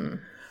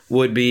dragon.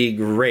 Would be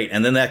great.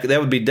 And then that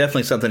would be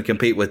definitely something to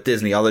compete with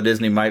Disney, although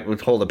Disney might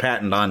hold a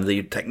patent on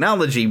the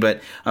technology, but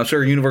I'm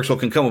sure Universal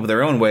can come up with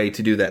their own way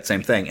to do that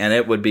same thing, and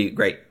it would be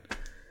great.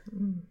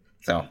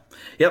 So,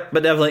 yep,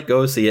 but definitely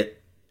go see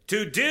it.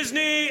 To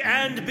Disney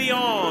and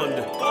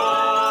beyond.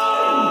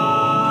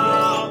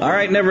 All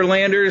right,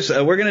 Neverlanders,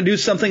 we're going to do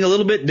something a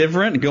little bit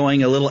different,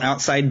 going a little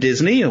outside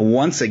Disney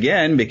once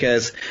again,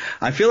 because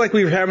I feel like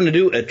we were having to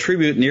do a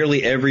tribute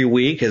nearly every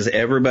week as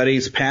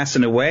everybody's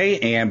passing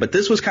away, but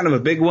this was kind of a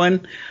big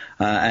one.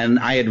 And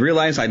I had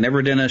realized I'd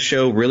never done a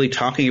show really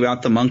talking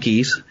about the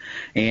Monkees.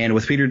 And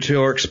with Peter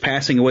Tork's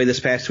passing away this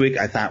past week,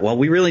 I thought, well,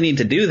 we really need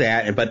to do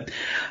that. But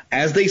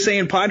as they say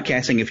in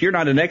podcasting, if you're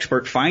not an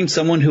expert, find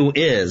someone who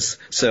is.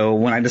 So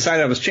when I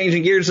decided I was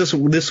changing gears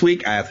this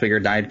week, I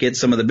figured I'd get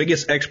some of the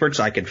biggest experts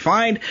I could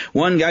find.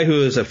 One guy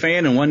who is a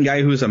fan and one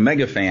guy who's a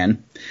mega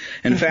fan.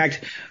 In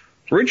fact,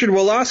 Richard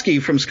Wolosky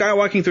from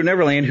Skywalking Through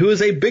Neverland, who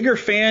is a bigger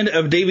fan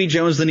of Davy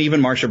Jones than even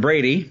Marsha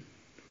Brady.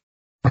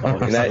 Oh,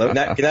 can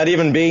that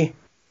even be?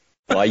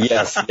 Well,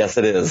 yes,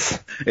 it is.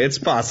 It's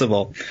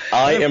possible.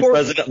 I am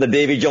president of the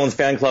Davy Jones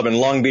fan club in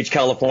Long Beach,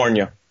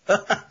 California.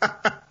 And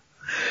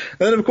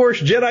of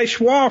course, Jedi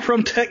Schwa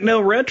from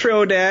Techno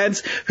Retro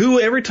Dads, who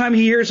every time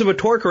he hears of a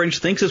torque wrench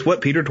thinks is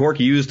what Peter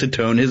Tork used to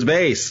tone his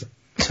bass.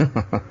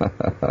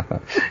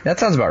 That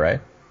sounds about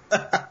right.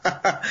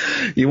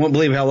 You won't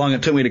believe how long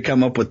it took me to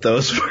come up with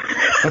those.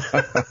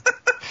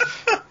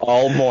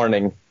 All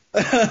morning.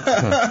 And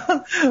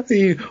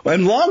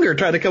longer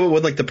trying to come up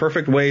with like the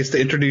perfect ways to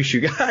introduce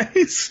you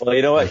guys. Well,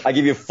 you know what? I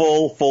give you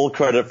full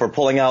credit for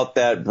pulling out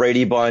that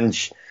Brady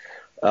Bunch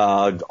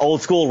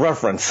old school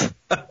reference.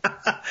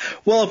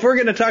 Well, if we're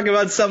going to talk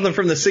about something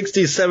from the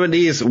 60s,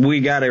 70s, we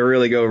got to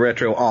really go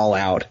retro all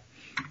out.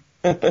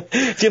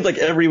 Seems like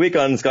every week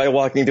on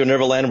Skywalking Through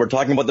Neverland we're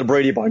talking about the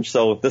Brady Bunch,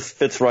 so this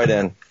fits right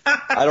in.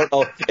 I don't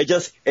know, it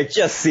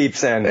just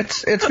seeps in.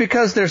 It's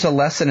because there's a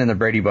lesson in the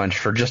Brady Bunch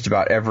for just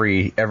about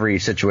every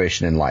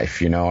situation in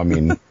life, you know. I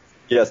mean,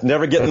 yes,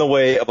 never get in the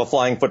way of a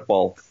flying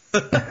football.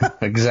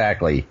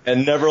 Exactly.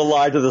 And never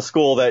lie to the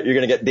school that you're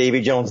going to get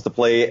Davy Jones to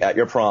play at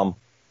your prom.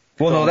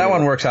 Well, no, that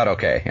one works out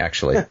okay,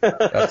 actually.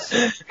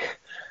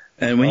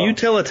 And when you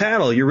tell a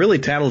tattle, you're really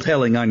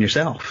tattletelling on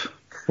yourself.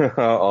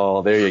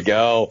 Oh, there you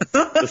go.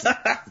 This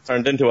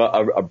turned into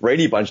a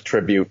Brady Bunch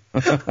tribute.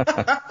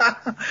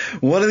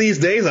 One of these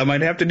days, I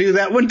might have to do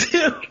that one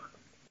too.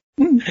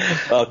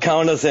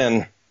 Count us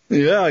in.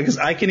 Yeah, because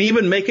I can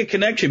even make a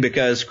connection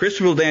because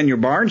Christopher Daniel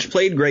Barnes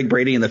played Greg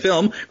Brady in the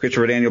film.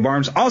 Christopher Daniel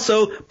Barnes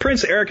also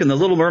Prince Eric in The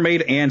Little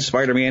Mermaid and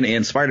Spider-Man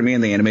in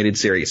Spider-Man the Animated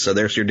Series. So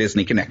there's your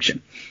Disney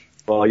connection.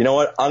 Well, you know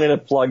what? I'm going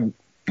to plug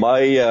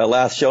my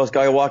last show,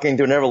 Skywalking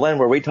Through Neverland,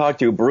 where we talked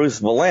to Bruce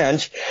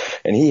Valanche,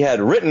 and he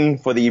had written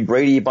for the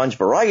Brady Bunch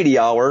Variety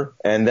Hour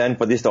and then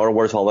for the Star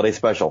Wars Holiday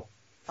Special.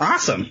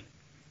 Awesome.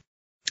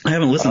 I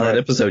haven't listened to that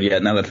episode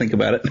yet, now that I think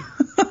about it.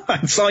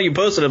 I saw you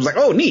post it. I was like,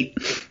 oh, neat.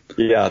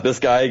 Yeah, this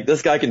guy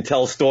can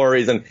tell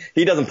stories, and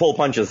he doesn't pull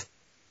punches.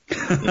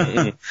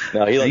 No,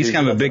 he's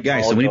kind of a big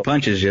guy, so when he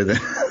punches you, then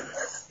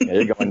yeah,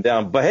 you're going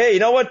down. But hey, you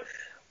know what?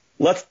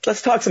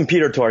 Let's talk some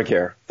Peter Tork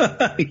here.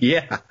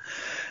 Yeah.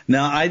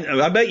 Now,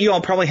 I bet you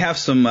all probably have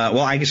some,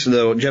 I guess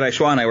the Jedi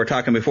Schwa and I were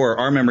talking before,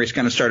 our memories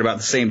kind of start about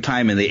the same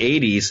time in the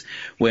 80s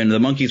when the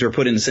Monkees were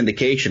put into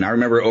syndication. I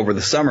remember over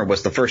the summer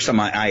was the first time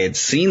I had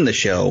seen the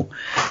show,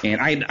 and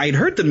I'd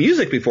heard the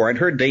music before. I'd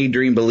heard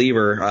Daydream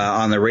Believer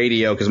on the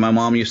radio because my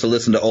mom used to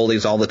listen to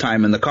oldies all the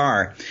time in the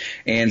car.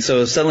 And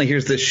so suddenly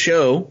here's this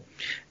show.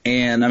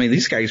 And, I mean,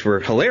 these guys were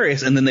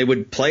hilarious. And then they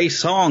would play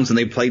songs, and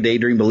they'd play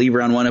Daydream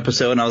Believer on one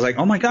episode. And I was like,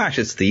 oh, my gosh,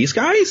 it's these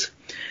guys?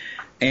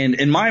 And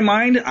in my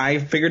mind, I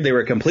figured they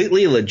were a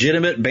completely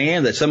legitimate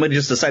band that somebody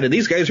just decided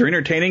these guys are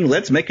entertaining.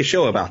 Let's make a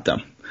show about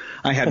them.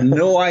 I had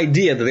no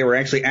idea that they were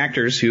actually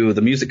actors who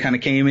the music kind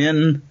of came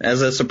in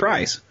as a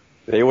surprise.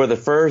 They were the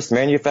first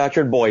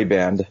manufactured boy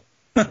band.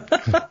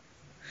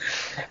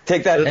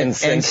 Take that,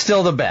 and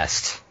still the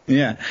best.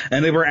 Yeah,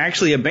 and they were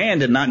actually a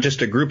band and not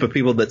just a group of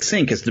people that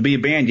sing, because to be a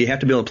band, you have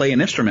to be able to play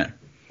an instrument.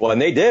 Well,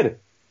 and they did.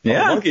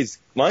 Yeah. The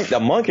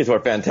Monkees were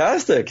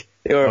fantastic.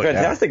 They were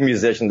fantastic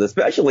musicians,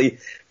 especially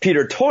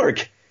Peter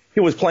Tork.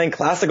 He was playing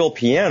classical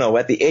piano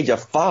at the age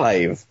of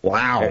 5.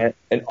 Wow.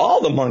 And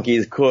all the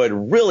Monkees could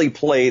really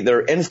play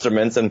their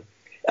instruments. And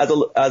as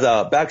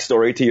a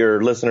backstory to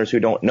your listeners who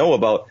don't know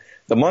about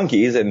the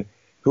Monkees and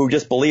who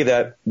just believe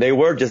that they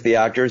were just the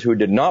actors who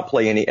did not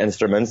play any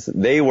instruments,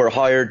 they were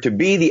hired to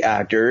be the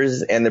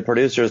actors, and the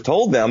producers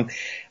told them,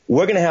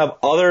 we're going to have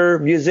other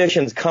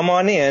musicians come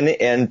on in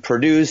and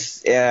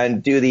produce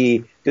and do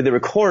the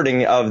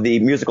recording of the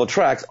musical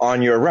tracks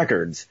on your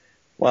records.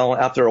 Well,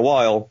 after a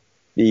while,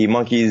 the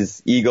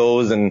Monkees'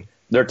 egos and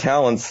their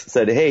talents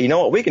said, hey, you know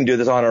what, we can do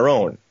this on our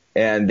own.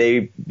 And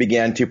they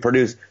began to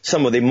produce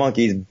some of the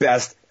Monkees'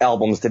 best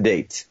albums to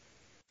date,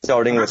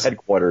 starting with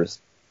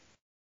Headquarters.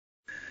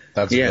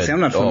 That's good. See, I'm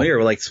not familiar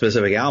with like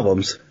specific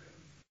albums.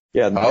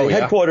 Yeah,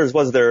 Headquarters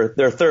was their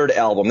third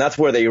album. That's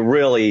where they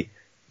really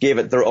gave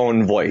it their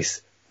own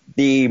voice.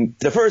 The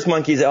first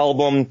Monkees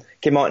album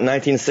came out in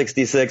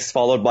 1966,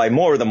 followed by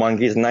more of the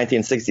Monkees in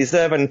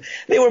 1967.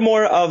 They were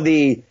more of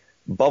the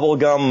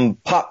bubblegum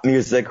pop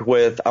music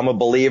with I'm a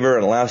Believer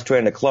and Last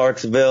Train to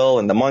Clarksville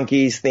and the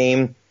Monkees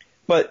theme.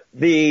 But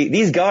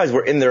these guys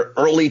were in their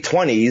early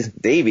 20s,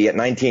 Davey at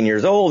 19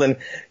 years old, and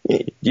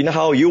you know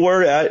how you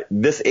were at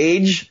this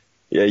age?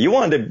 Yeah, you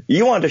wanted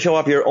to show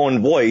off your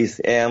own voice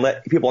and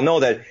let people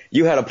know that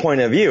you had a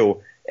point of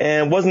view,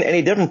 and it wasn't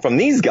any different from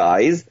these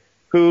guys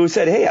who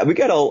said, hey, we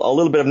got a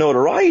little bit of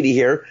notoriety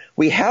here.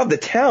 We have the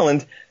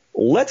talent.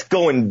 Let's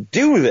go and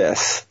do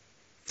this.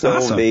 So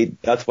awesome.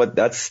 That's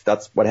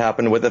what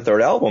happened with the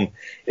third album.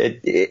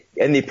 It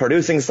and the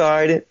producing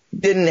side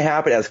didn't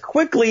happen as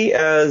quickly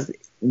as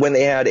when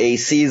they had a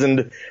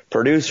seasoned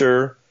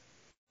producer,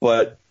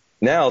 but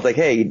now it's like,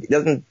 hey, it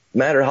doesn't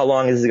matter how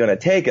long this is going to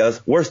take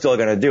us, we're still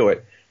going to do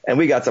it. And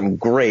we got some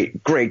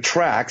great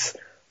tracks,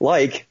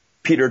 like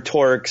Peter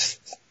Tork's,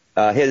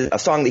 a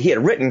song that he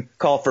had written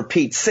called For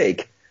Pete's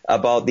Sake,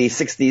 about the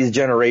 60s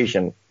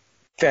generation.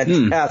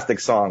 Fantastic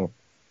song.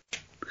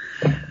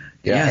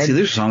 Yeah, see,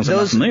 these songs I'm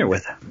not familiar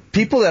with.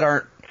 People that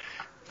aren't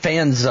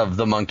fans of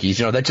the Monkees,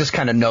 that just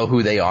kind of know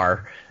who they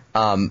are,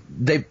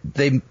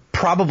 they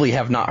probably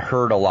have not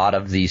heard a lot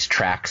of these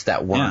tracks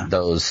that weren't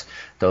those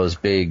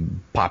big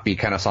poppy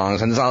kind of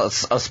songs, and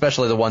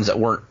especially the ones that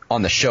weren't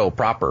on the show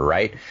proper,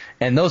 right?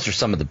 And those are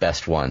some of the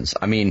best ones.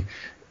 I mean,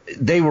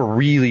 they were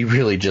really,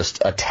 really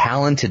just a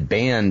talented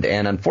band,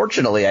 and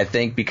unfortunately, I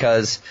think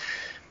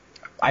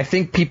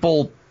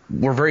people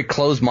were very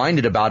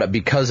close-minded about it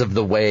because of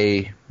the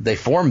way they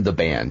formed the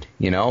band,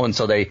 and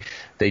so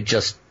they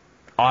just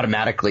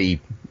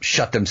automatically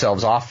shut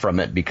themselves off from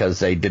it because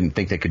they didn't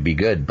think they could be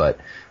good. But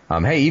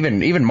hey,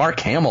 even Mark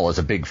Hamill is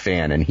a big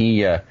fan, and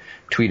he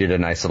tweeted a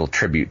nice little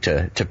tribute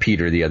to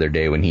Peter the other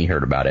day when he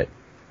heard about it.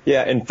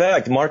 Yeah, in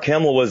fact, Mark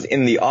Hamill was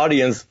in the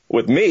audience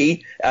with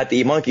me at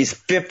the Monkees'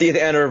 50th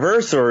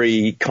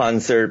anniversary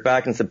concert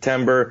back in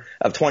September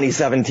of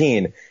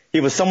 2017. He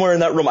was somewhere in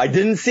that room. I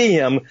didn't see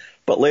him,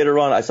 but later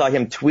on I saw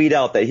him tweet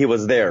out that he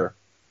was there.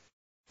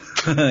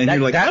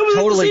 that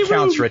totally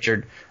counts,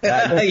 Richard.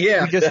 Yeah.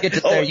 You just get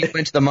to say you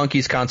went to the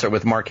Monkees concert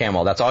with Mark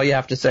Hamill. That's all you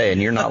have to say,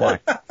 and you're not lying.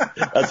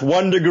 That's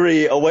 1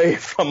 degree away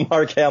from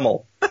Mark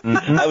Hamill.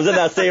 Mm-hmm. I was in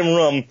that same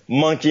room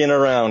monkeying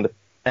around.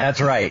 That's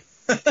right.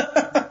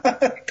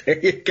 There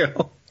you go.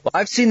 Well,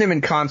 I've seen them in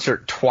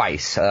concert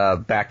twice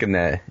back in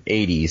the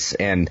 80s,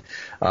 and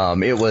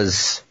it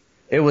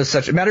was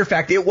such a matter of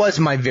fact, it was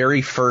my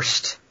very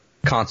first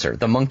concert.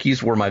 The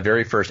Monkees were my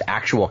very first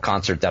actual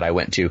concert that I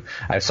went to.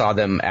 I saw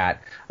them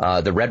at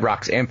the Red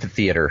Rocks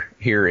Amphitheater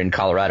here in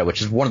Colorado,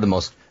 which is one of the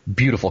most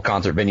beautiful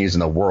concert venues in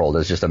the world.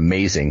 It's just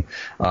amazing.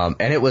 And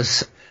it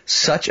was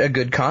such a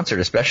good concert,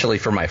 especially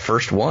for my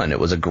first one. It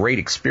was a great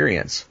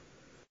experience.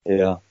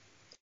 Yeah.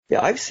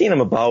 Yeah, I've seen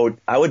them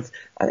I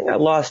think I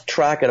lost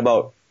track at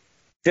about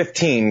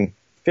 15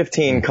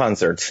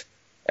 concerts.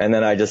 And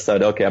then I just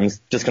said, okay, I'm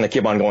just going to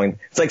keep on going.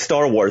 It's like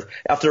Star Wars.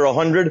 After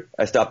 100,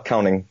 I stopped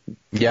counting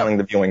the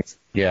viewings.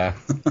 Yeah.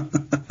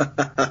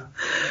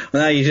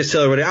 Now you just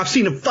tell everybody, I've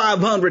seen them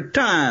 500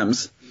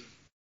 times.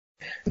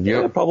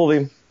 Yeah,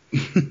 probably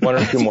 1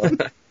 or 2 more.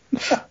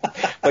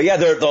 But yeah,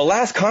 their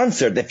last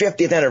concert, the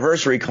 50th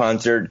anniversary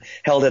concert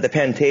held at the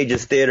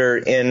Pantages Theater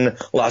in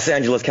Los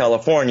Angeles,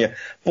 California.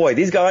 Boy,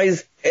 these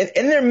guys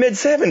in their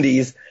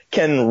mid-70s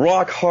can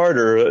rock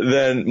harder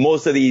than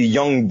most of these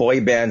young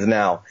boy bands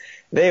now.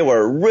 They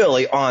were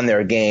really on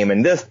their game,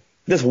 and this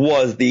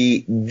was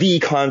the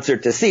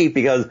concert to see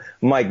because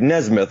Mike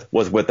Nesmith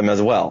was with them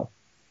as well.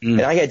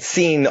 And I had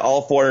seen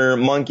all 4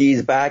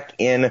 Monkees back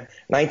in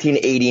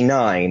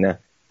 1989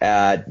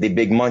 at the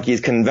Big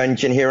Monkees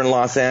convention here in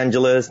Los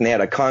Angeles, and they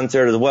had a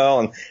concert as well,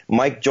 and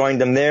Mike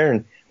joined them there,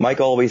 and Mike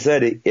always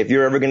said, if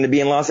you're ever going to be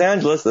in Los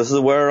Angeles, this is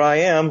where I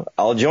am,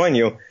 I'll join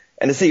you.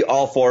 And to see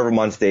all 4 of them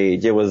on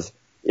stage, it was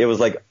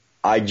like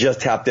I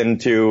just tapped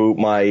into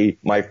my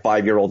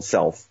 5-year-old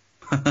self.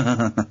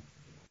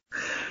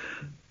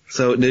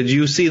 So did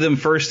you see them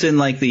first in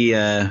like the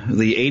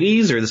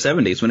 80s or the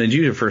 70s? When did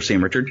you first see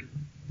them, Richard?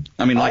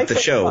 I mean, the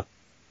show.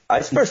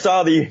 I first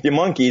saw the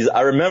Monkees,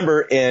 I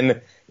remember,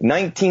 in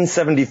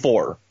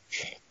 1974.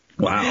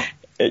 Wow.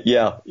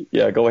 Yeah,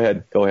 go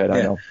ahead. I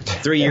know.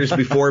 3 years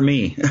before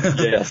me.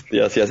 Yes.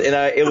 And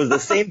it was the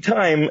same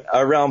time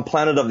around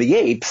Planet of the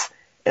Apes.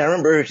 And I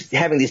remember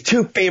having these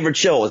two favorite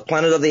shows,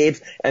 Planet of the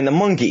Apes and the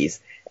Monkees.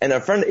 And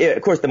a friend,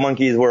 of course, the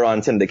Monkees were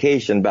on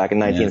syndication back in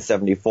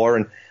 1974.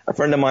 And a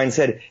friend of mine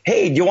said,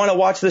 "Hey, do you want to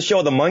watch the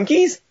show The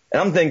Monkees?"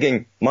 And I'm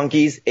thinking,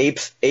 monkeys,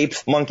 apes,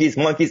 monkeys,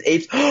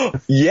 apes.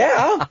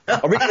 Yeah.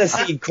 Are we going to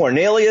see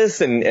Cornelius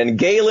and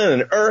Galen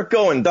and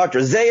Urko and Dr.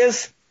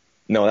 Zaius?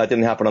 No, that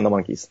didn't happen on the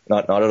Monkees.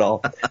 Not at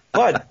all.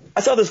 But I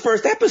saw this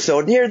first episode,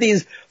 and here are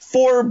these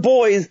four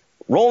boys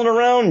rolling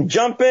around,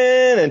 jumping,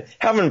 and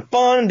having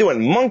fun,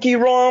 doing monkey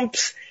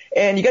romps.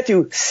 And you get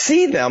to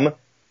see them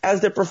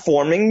as they're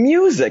performing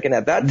music. And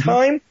at that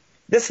time,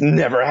 this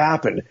never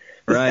happened.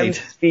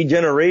 Right. The MTV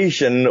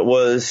generation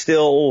was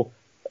still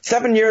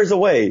 7 years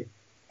away.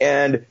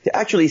 And to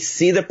actually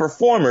see the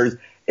performers,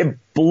 it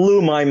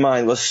blew my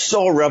mind. It was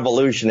so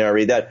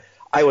revolutionary that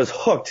I was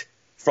hooked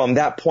from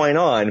that point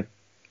on.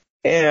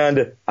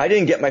 And I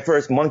didn't get my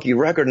first Monkey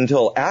record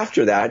until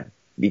after that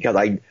because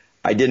I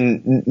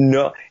didn't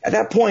know. At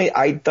that point,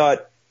 I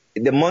thought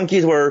the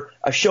Monkees were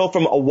a show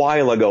from a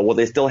while ago. Will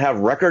they still have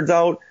records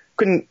out?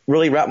 Couldn't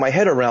really wrap my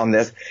head around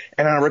this.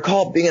 And I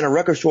recall being in a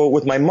record store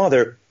with my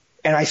mother,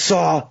 and I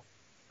saw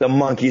the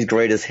Monkees'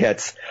 greatest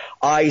hits.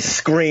 I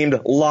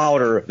screamed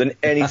louder than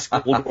any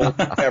schoolgirl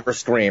could ever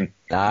scream.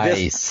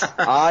 Nice.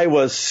 I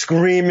was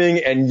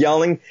screaming and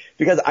yelling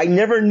because I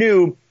never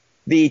knew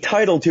the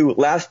title to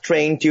Last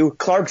Train to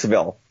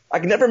Clarksville. I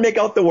could never make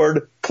out the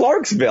word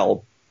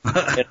Clarksville.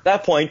 At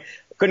that point,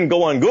 I couldn't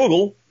go on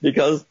Google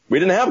because we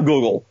didn't have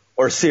Google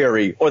or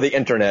Siri or the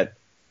internet.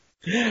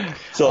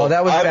 So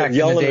that was I back in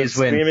the days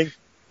when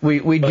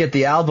we'd get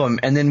the album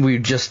and then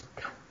we'd just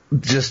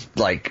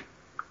like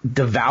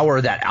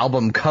devour that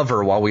album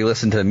cover while we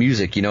listen to the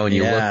music, and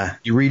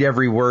you read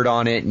every word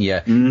on it and you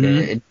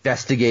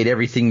investigate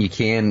everything you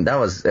can.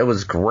 It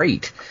was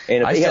great.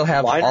 And I still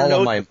have all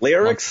of my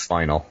lyrics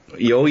vinyl.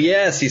 Oh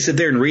yes, you sit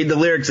there and read the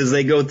lyrics as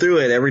they go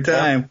through it every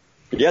time.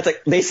 Yeah, it's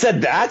like they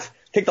said that.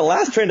 Take the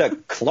last train to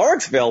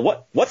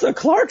Clarksville. What's a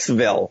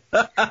Clarksville?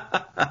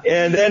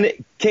 And then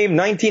it came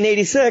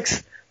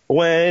 1986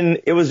 when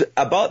it was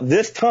about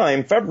this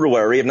time,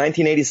 February of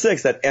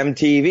 1986, that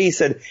MTV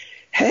said,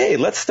 "Hey,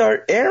 let's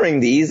start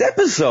airing these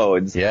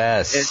episodes."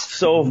 Yes. And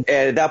so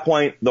at that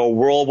point, the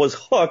world was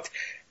hooked.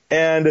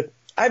 And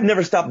I've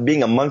never stopped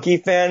being a Monkey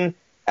fan.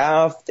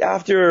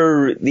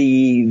 After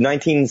the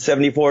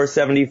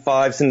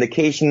 1974-75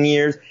 syndication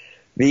years,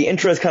 the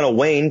interest kind of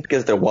waned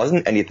because there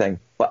wasn't anything.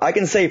 But I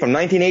can say from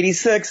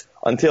 1986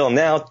 until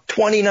now,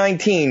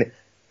 2019,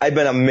 I've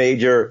been a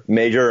major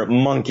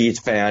Monkees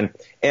fan.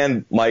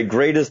 And my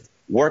greatest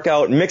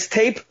workout mixed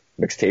playlist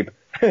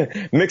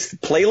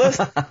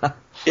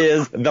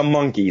is the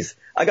Monkees.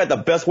 I got the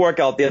best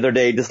workout the other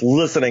day just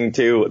listening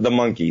to the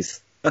Monkees.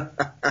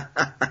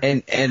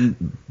 And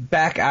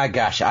back,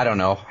 gosh, I don't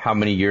know how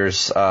many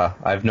years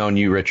I've known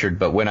you, Richard,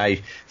 but when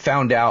I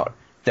found out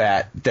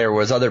that there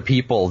was other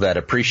people that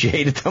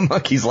appreciated the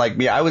Monkees like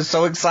me, I was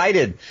so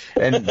excited.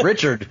 And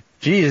Richard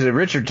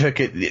took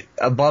it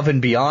above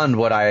and beyond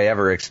what I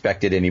ever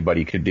expected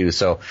anybody could do.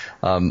 So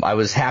I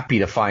was happy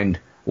to find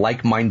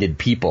like-minded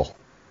people.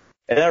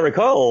 And I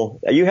recall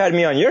you had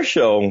me on your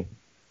show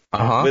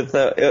with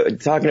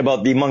talking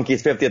about the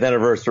Monkees' 50th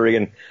anniversary,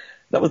 and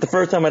that was the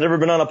first time I'd ever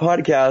been on a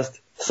podcast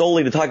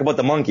solely to talk about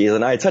the Monkees,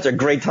 and I had such a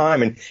great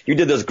time. And you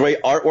did this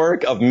great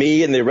artwork of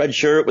me in the red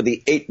shirt with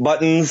the 8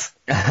 buttons.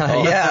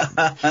 Yeah,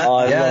 that's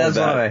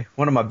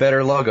one of my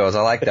better logos.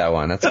 I like that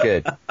one. That's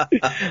good.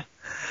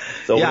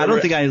 So I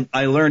don't think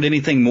I learned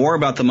anything more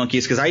about the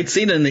Monkees because I'd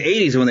seen it in the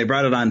 80s when they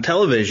brought it on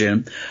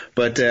television,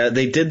 but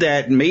they did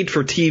that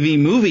made-for-TV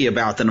movie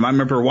about them. I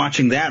remember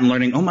watching that and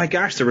learning, oh my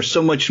gosh, there was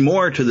so much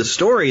more to the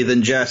story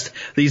than just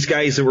these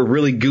guys that were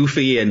really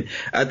goofy. And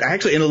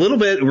actually, in a little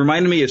bit, it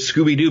reminded me of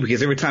Scooby-Doo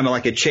because every time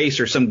like a chase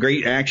or some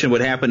great action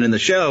would happen in the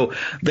show,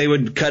 they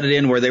would cut it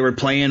in where they were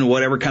playing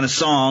whatever kind of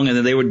song, and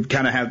then they would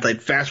kind of have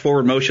like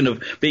fast-forward motion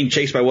of being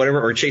chased by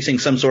whatever or chasing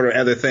some sort of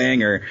other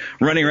thing or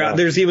running around.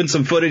 There's even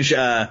some footage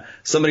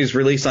somebody's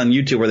released on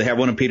YouTube where they have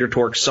one of Peter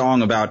Tork's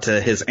song about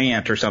his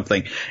aunt or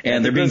something,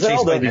 and they're being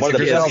chased by one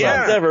of the best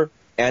songs ever.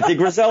 Auntie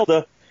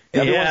Griselda.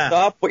 Everyone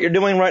stop what you're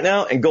doing right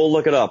now and go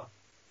look it up.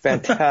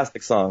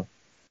 Fantastic song.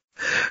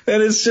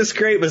 And it's just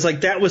great. But it's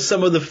like that was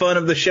some of the fun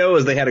of the show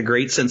is they had a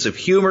great sense of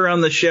humor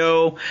on the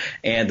show,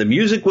 and the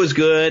music was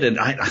good. And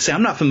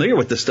I'm not familiar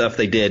with the stuff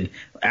they did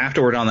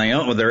afterward on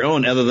their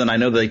own, other than I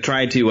know they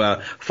tried to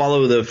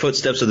follow the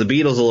footsteps of the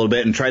Beatles a little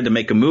bit and tried to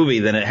make a movie.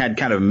 Then it had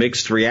kind of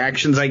mixed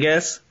reactions, I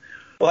guess.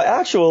 Well,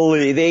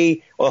 actually,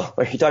 you're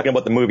talking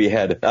about the movie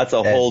Head. That's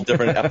a whole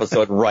different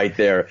episode right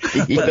there.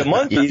 But the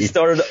Monkees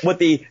started with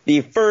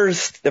the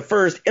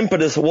first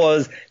impetus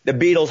was the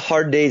Beatles'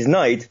 Hard Day's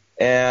Night,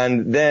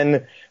 and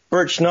then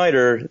Bert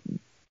Schneider,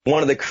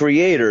 one of the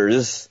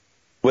creators,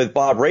 with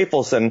Bob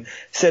Rafelson,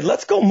 said,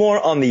 let's go more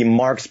on the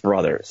Marx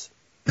Brothers.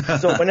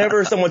 So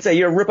whenever someone say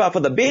you're a rip-off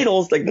of the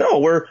Beatles, like, no,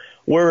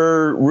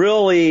 we're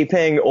really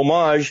paying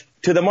homage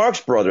to the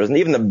Marx Brothers. And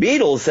even the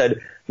Beatles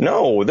said,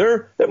 no,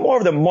 they're more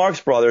of the Marx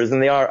Brothers than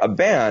they are a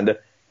band.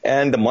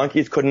 And the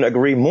Monkees couldn't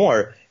agree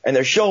more. And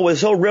their show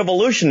was so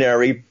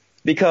revolutionary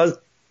because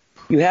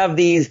you have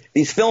these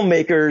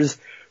filmmakers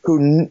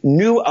who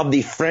knew of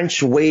the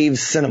French wave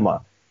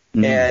cinema.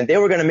 Mm-hmm. And they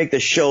were going to make the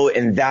show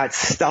in that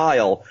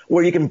style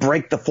where you can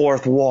break the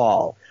fourth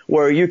wall,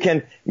 where you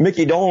can,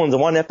 Mickey Dolenz in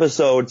one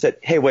episode said,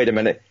 hey, wait a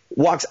minute,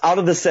 walks out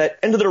of the set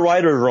into the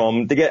writer's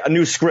room to get a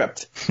new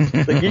script.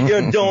 Like,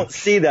 you don't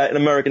see that in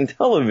American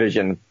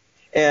television.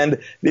 And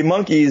the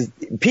Monkees,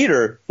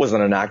 Peter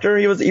wasn't an actor,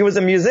 he was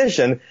a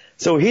musician,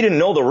 so he didn't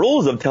know the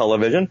rules of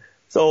television.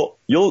 So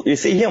you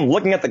see him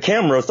looking at the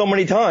camera so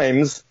many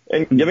times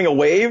and giving a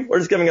wave or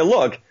just giving a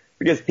look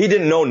because he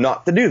didn't know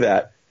not to do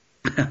that.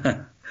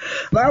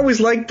 I always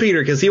liked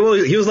Peter because he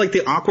was like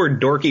the awkward,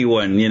 dorky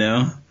one, you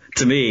know,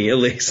 to me at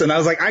least. And I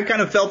was like, I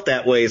kind of felt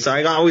that way. So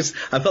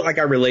I felt like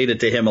I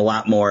related to him a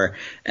lot more.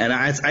 And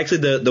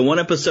actually the one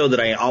episode that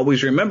I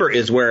always remember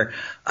is where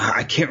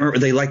I can't remember,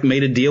 they like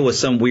made a deal with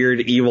some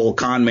weird evil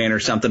con man or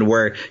something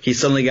where he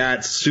suddenly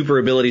got super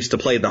abilities to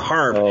play the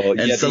harp.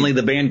 Suddenly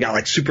the band got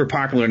like super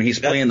popular and he's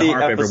playing the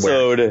harp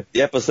everywhere.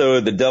 The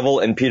episode, The Devil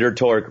and Peter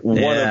Tork,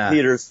 one of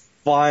Peter's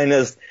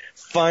finest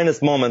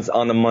moments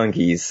on the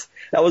Monkees.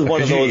 That was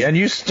one of those. And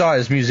you saw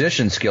his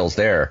musician skills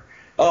there.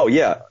 Oh,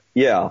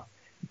 yeah.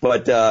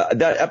 But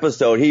that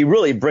episode, he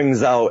really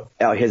brings out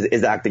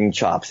his acting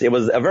chops. It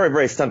was a very,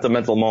 very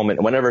sentimental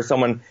moment. Whenever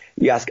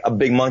you ask a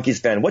big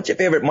Monkees fan, what's your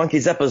favorite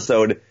Monkees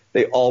episode?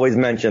 They always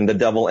mention The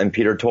Devil and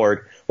Peter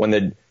Tork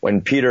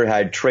when Peter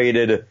had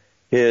traded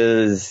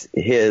his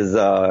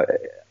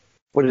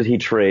what did he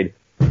trade?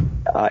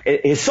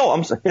 His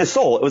soul. His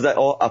soul. It was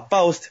a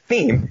Faust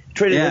theme. He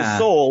traded his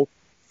soul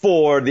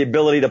for the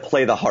ability to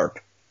play the harp.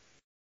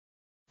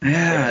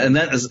 Yeah, and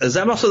is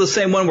that also the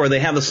same one where they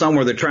have the song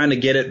where they're trying to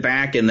get it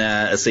back? And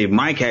let's see,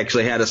 Mike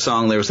actually had a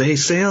song there. It was, hey,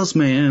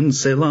 salesman,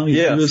 say long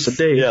use a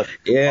day. Yes.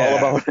 Yeah,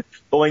 all about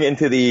going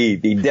into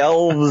the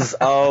delves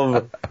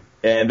of,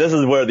 and this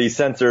is where the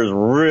censors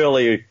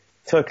really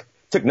took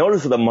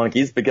notice of the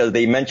Monkees because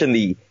they mentioned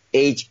the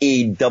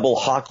HE double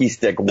hockey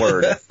stick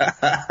word.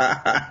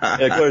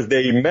 And of course,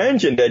 they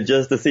mentioned it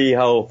just to see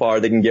how far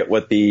they can get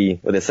with the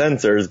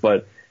censors,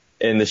 but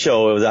in the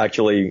show, it was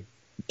actually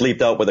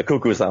bleeped out with a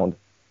cuckoo sound.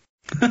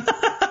 In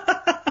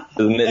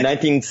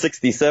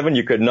 1967,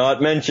 you could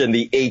not mention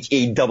the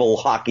HE double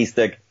hockey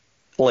stick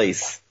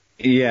place.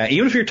 Yeah,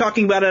 even if you're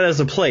talking about it as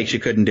a place, you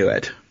couldn't do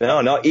it.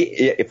 No,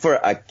 for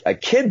a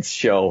kids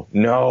show,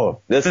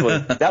 no.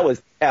 That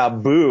was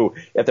taboo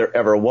if there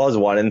ever was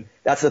one. And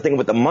that's the thing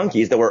with the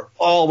Monkees, they were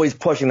always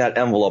pushing that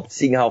envelope,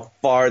 seeing how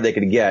far they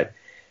could get.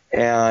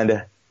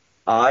 And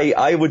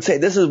I would say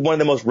this is one of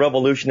the most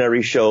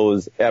revolutionary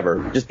shows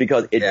ever, just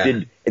because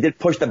it did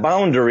push the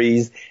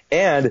boundaries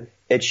and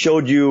it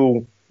showed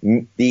you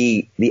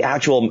the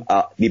actual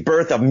the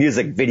birth of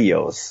music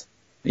videos.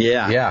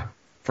 Yeah,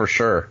 for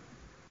sure.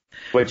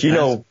 Which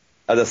as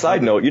a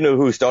side note, you know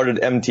who started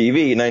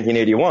MTV in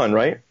 1981,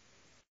 right?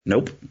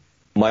 Nope.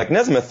 Mike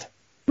Nesmith.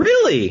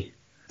 Really?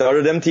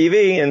 Started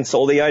MTV and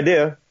sold the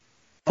idea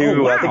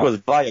to I think it was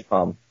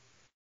Viacom.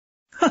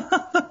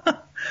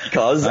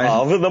 Because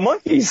of the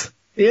Monkees.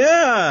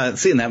 Yeah,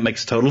 see, and that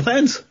makes total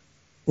sense.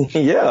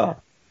 Yeah.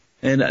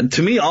 And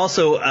to me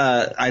also,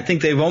 I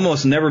think they've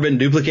almost never been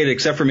duplicated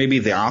except for maybe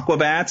the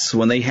Aquabats.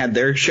 When they had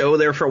their show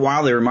there for a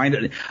while,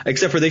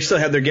 except for they still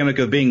had their gimmick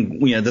of being,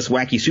 this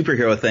wacky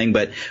superhero thing.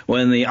 But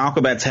when the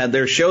Aquabats had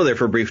their show there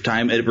for a brief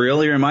time, it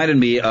really reminded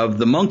me of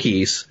the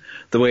Monkees,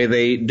 the way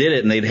they did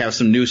it. And they'd have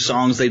some new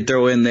songs they'd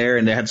throw in there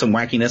and they had some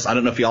wackiness. I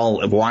don't know if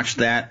y'all have watched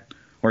that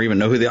or even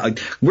know who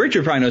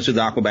Richard probably knows who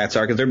the Aquabats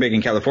are because they're big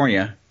in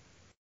California.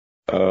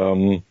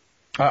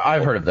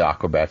 I've heard of the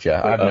Aquabats,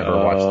 yeah. I've never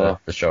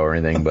watched the show or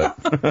anything, but...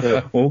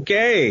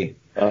 Okay.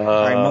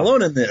 I'm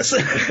alone in this.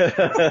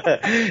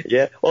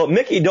 Yeah. Well,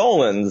 Mickey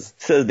Dolenz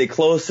says the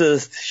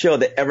closest show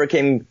that ever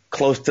came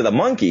close to the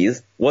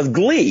Monkees was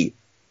Glee.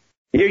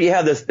 Here you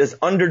have this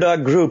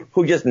underdog group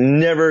who just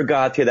never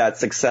got to that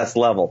success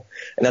level.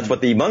 And that's what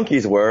the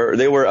Monkees were.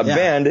 They were a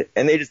band,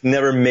 and they just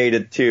never made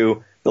it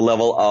to the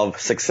level of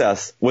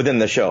success within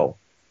the show.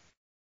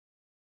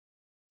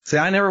 See,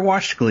 I never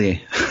watched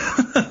Glee.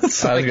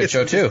 So that was a good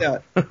show, too.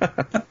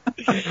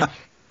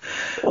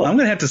 Well, I'm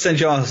going to have to send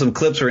you all some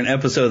clips for an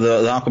episode of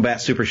the Aquabat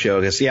Super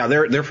Show. Because,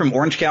 they're from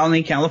Orange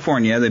County,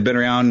 California. They've been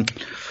around,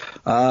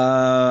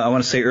 I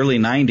want to say, early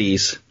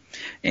 90s.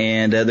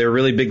 And they're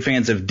really big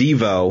fans of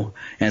Devo.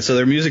 And so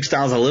their music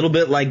style is a little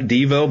bit like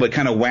Devo, but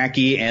kind of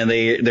wacky. And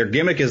their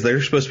gimmick is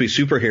they're supposed to be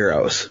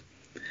superheroes.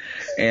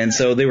 And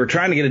so they were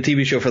trying to get a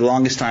TV show for the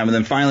longest time. And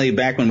then finally,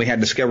 back when we had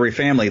Discovery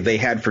Family, they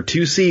had for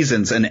 2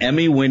 seasons an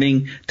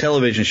Emmy-winning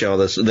television show,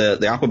 the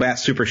Aquabat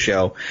Super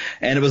Show.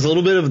 And it was a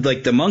little bit of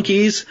like the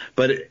Monkees,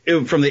 but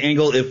from the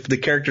angle if the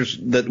characters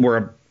that were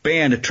a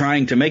band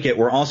trying to make it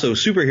were also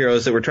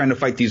superheroes that were trying to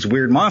fight these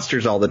weird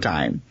monsters all the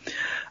time.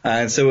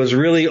 And so it was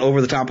really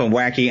over the top and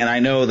wacky. And I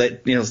know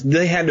that,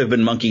 they had to have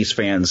been Monkees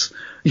fans,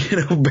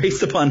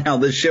 based upon how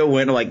this show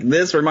went. Like,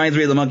 this reminds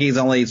me of the Monkees,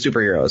 only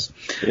superheroes.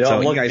 So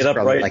I'm you guys it up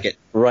probably like it.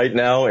 Right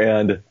now,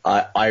 and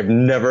I've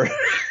never,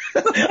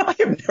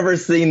 I've never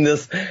seen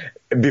this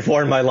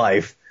before in my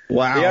life.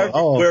 Wow. They are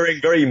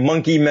wearing very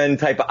Monkey Men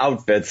type of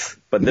outfits,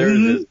 but theirs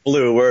is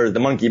blue, whereas the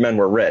Monkey Men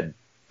were red.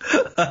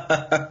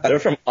 They're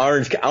from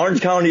Orange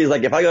County. Is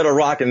like, if I got a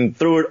rock and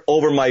threw it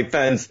over my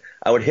fence,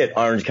 I would hit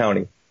Orange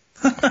County.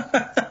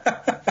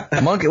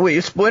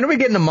 Wait, when are we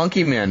getting a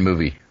Monkey Man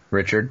movie,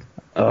 Richard?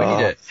 We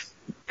need it.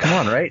 Come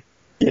on, right?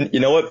 You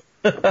know what?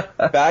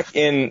 Back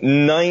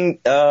in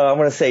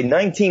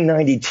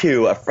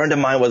 1992, a friend of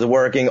mine was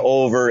working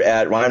over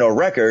at Rhino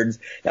Records.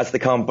 That's the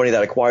company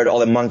that acquired all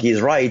the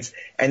Monkees rights,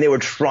 and they were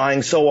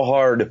trying so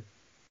hard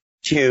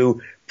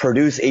to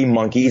produce a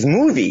Monkees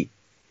movie.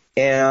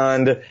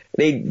 And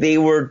they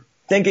were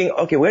thinking,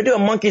 okay, we're going to do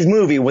a Monkees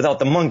movie without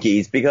the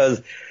Monkees,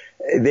 because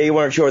they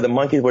weren't sure the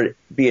Monkees would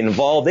be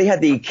involved. They had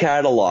the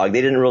catalog.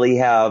 They didn't really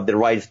have the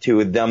rights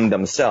to them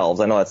themselves.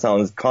 I know that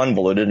sounds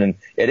convoluted, and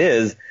it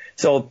is.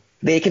 So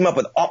they came up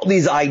with all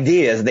these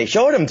ideas. They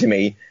showed them to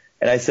me,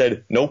 and I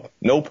said, nope.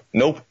 As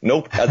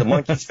a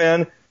Monkees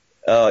fan,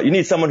 you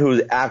need someone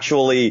who's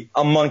actually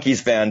a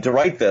Monkees fan to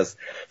write this.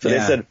 So they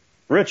said,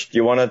 Rich, do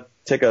you want to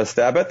take a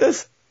stab at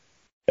this?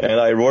 And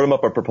I wrote them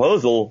up a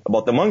proposal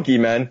about the Monkey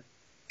Men,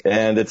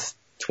 and it's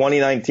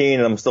 2019,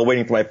 and I'm still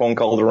waiting for my phone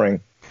call to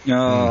ring.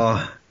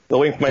 Still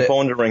waiting for my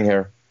phone to ring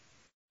here.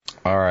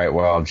 All right,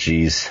 well,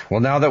 geez.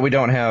 Well, now that we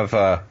don't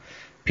have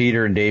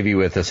Peter and Davey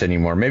with us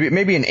anymore,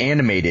 maybe an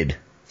animated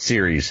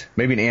series,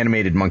 maybe an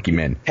animated Monkey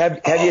Men. Have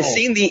you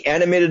seen the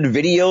animated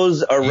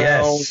videos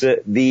around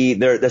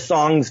the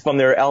songs from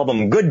their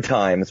album Good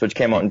Times, which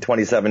came out in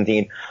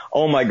 2017?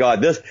 Oh my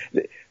God,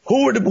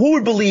 who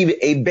would believe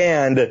a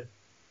band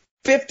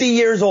 50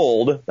 years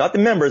old, not the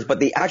members, but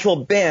the actual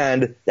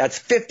band that's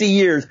 50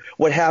 years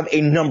would have a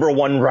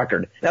 #1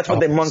 record. That's what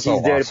the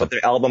Monkees did with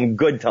their album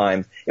Good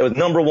Times. It was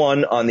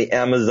 #1 on the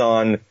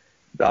Amazon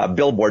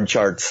Billboard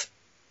charts.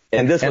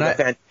 And this was a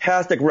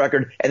fantastic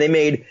record, and they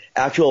made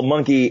actual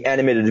Monkey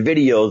animated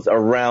videos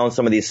around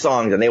some of these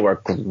songs, and they were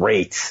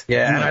great.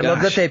 Yeah, and I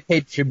love that they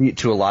paid tribute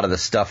to a lot of the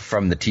stuff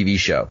from the TV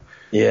show.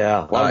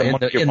 Yeah, a lot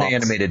of in the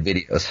animated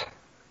videos.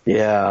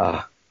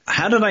 Yeah.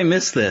 How did I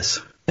miss this?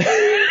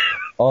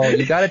 Oh,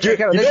 you gotta check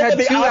out. They've had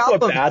 2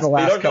 albums in the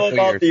last couple of years. You don't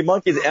know about the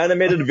Monkees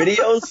animated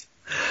videos?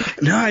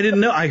 No, I didn't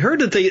know. I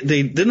heard that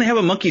they didn't have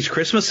a Monkees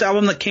Christmas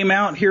album that came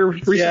out here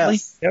recently.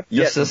 Yes. Yep.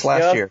 Just this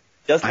last year.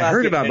 I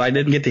heard about it, but I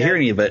didn't get to hear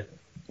any of it.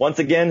 Once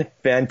again,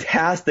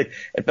 fantastic.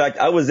 In fact,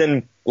 I was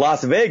in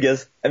Las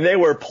Vegas, and they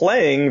were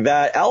playing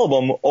that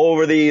album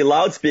over the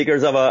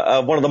loudspeakers of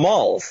one of the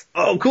malls.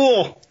 Oh,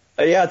 cool.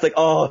 Yeah, it's like,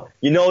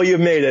 you've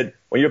made it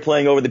when you're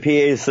playing over the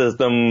PA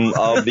system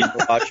of the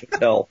Garage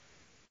Hotel.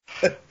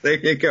 There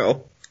you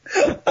go.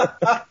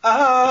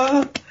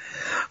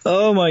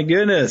 Oh, my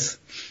goodness.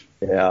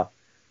 Yeah.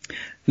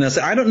 Now,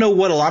 so I don't know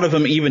what a lot of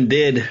them even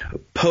did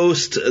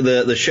post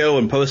the show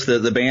and post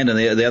the band and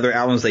the other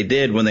albums they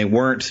did when they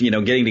weren't,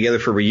 getting together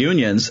for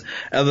reunions.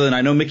 Other than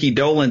I know Mickey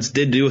Dolenz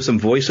did do some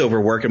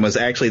voiceover work and was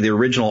actually the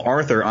original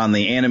Arthur on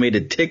the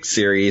animated Tick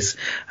series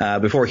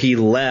before he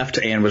left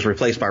and was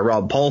replaced by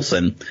Rob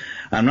Paulson.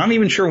 I'm not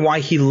even sure why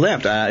he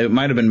left. It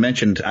might have been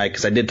mentioned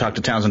because I did talk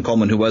to Townsend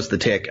Coleman, who was the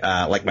Tick,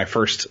 like my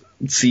first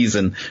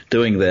season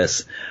doing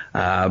this.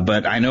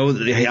 But I know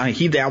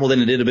he dabbled in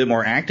and did a bit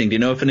more acting. Do you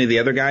know if any of the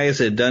other guys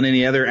had done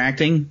any other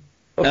acting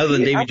other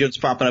than Davy Jones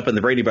popping up in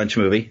the Brady Bunch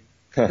movie?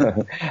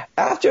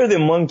 After the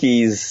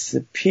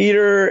Monkees,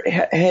 Peter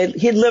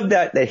he lived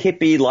that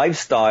hippie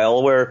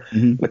lifestyle where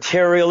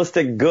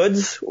materialistic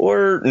goods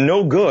were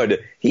no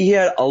good. He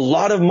had a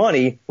lot of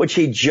money, which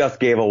he just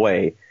gave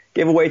away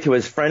to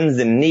his friends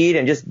in need,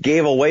 and just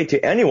gave away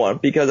to anyone,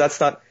 because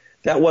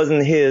that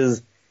wasn't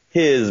his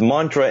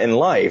mantra in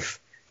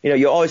life.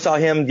 You always saw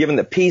him giving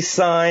the peace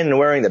sign and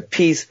wearing the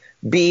peace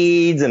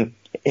beads and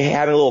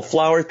having little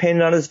flowers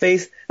painted on his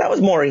face. That was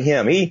more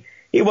him. He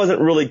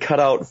wasn't really cut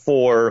out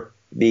for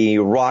the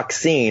rock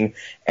scene,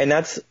 and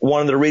that's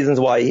one of the reasons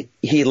why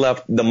he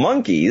left the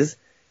Monkees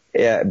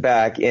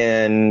back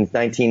in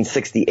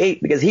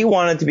 1968, because he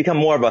wanted to become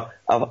more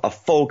of a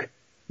folk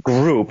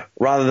group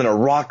rather than a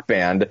rock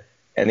band.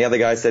 And the other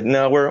guy said,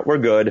 no, we're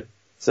good.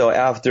 So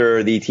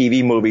after the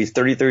TV movies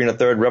 33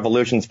 1/3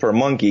 Revolutions Per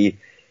Monkey,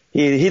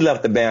 he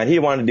left the band. He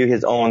wanted to do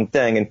his own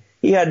thing, and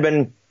he had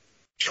been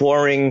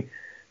touring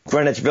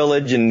Greenwich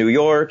Village in New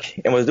York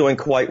and was doing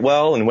quite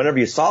well. And whenever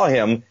you saw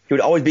him, he would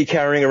always be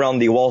carrying around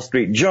the Wall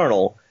Street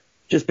Journal,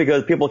 just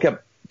because people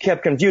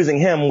kept confusing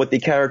him with the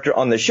character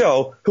on the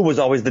show, who was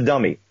always the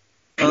dummy.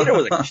 Peter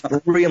was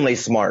extremely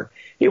smart.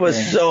 He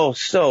was so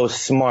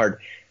smart.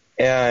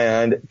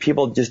 And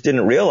people just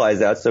didn't realize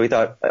that. So he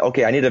thought,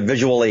 okay, I need a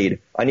visual aid.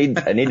 I need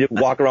to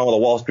walk around with a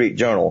Wall Street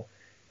Journal.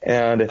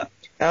 And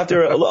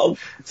after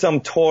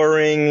some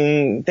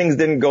touring, things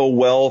didn't go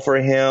well for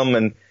him,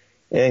 and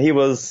he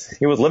was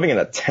living in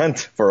a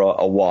tent for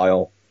a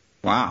while.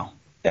 Wow.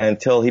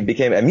 Until he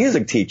became a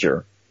music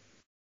teacher.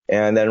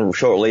 And then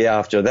shortly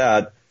after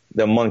that,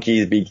 the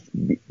Monkees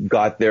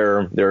got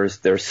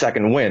their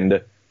second wind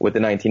with the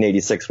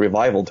 1986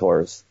 revival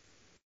tours.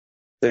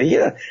 So he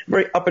had a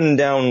very up and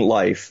down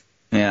life.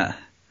 Yeah.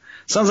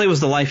 Sounds like it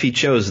was the life he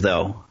chose,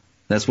 though.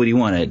 That's what he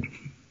wanted.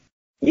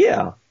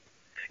 Yeah.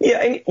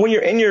 Yeah, and when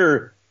you're in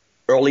your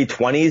early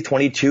 20s,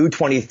 22,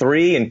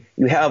 23, and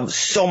you have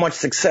so much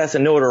success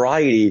and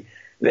notoriety,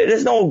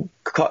 there's no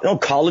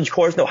college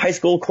course, no high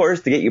school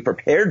course to get you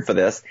prepared for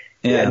this.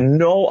 You had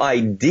no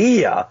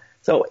idea.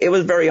 So it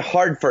was very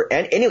hard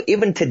and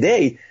even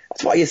today,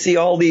 that's why you see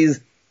all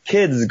these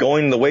kids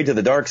going the way to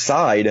the dark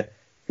side,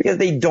 because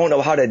they don't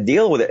know how to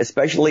deal with it,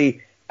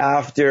 especially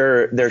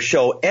after their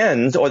show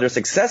ends or their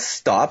success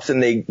stops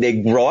and they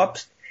grow up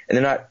and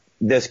they're not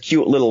this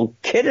cute little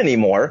kid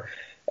anymore.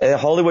 And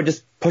Hollywood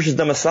just pushes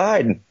them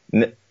aside.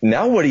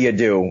 Now what do you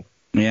do?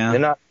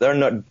 Yeah.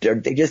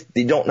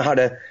 They don't know how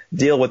to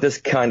deal with this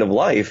kind of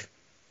life.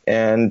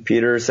 And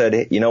Peter said,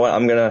 hey, you know what?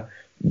 I'm going to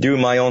do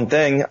my own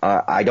thing.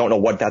 I don't know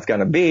what that's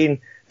going to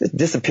be. Just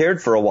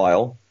disappeared for a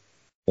while.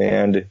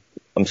 And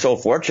I'm so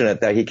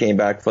fortunate that he came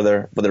back for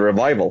the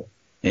revival.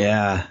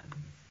 Yeah.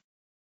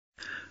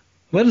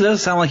 But it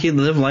does sound like he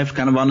lived life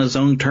kind of on his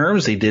own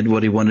terms. He did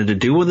what he wanted to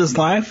do with his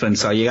life, and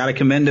so you got to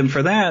commend him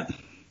for that.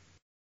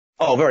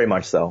 Oh, very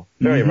much so.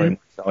 Very much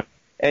so.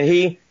 And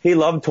he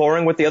loved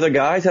touring with the other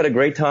guys, had a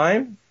great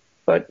time,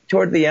 but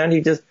toward the end,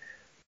 he's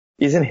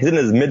in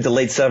his mid to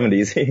late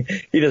 70s.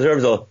 He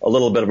deserves a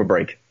little bit of a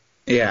break.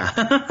 Yeah.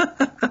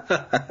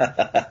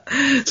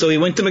 So he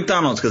went to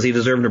McDonald's because he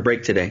deserved a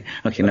break today.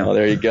 Okay, no. Oh,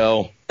 there you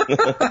go.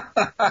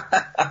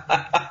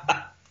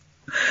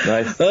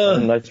 Nice.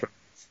 Nice.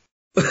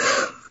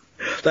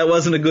 That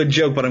wasn't a good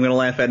joke, but I'm going to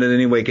laugh at it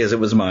anyway because it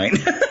was mine.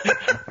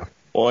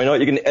 Well, I know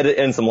you can edit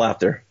in some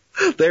laughter.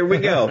 There we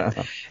go.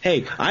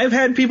 Hey, I've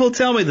had people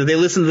tell me that they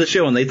listen to the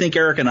show and they think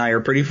Eric and I are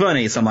pretty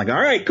funny. So I'm like,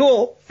 all right,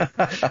 cool.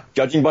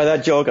 Judging by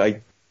that joke,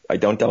 I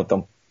don't doubt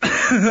them.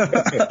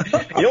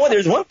 You know what?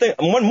 There's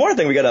one more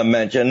thing we got to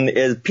mention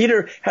is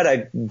Peter had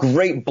a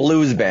great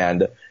blues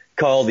band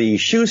called the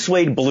Shoe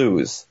Suede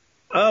Blues.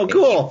 Oh,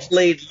 cool. He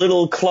played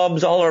little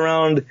clubs all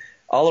around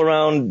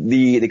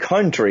the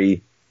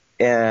country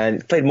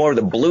and played more of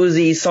the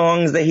bluesy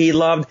songs that he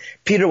loved.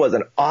 Peter was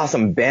an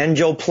awesome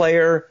banjo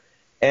player,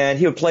 and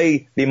he would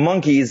play the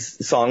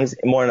Monkees songs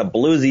more in a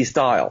bluesy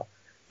style.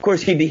 Of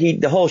course,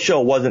 the whole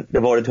show wasn't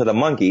devoted to the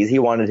Monkees. He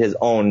wanted his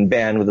own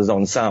band with his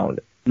own sound.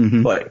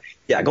 Mm-hmm. But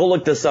yeah, go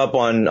look this up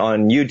on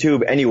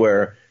YouTube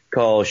anywhere,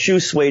 called Shoe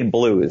Suede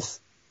Blues.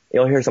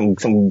 You'll hear some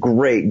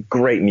great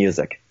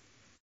music.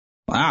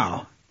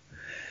 Wow.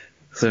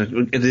 So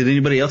did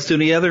anybody else do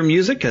any other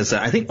music? Because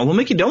I think,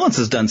 Mickey Dolenz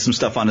has done some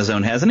stuff on his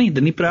own, hasn't he?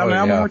 Didn't he put out an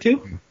album or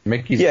two?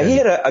 He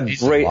had a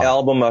great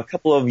album a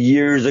couple of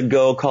years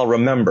ago called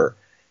Remember.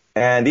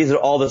 And these are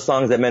all the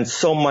songs that meant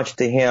so much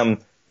to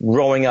him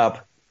growing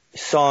up,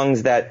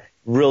 songs that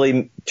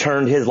really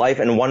turned his life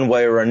in one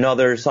way or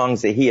another,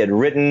 songs that he had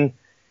written,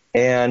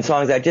 and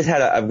songs that just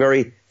had a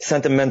very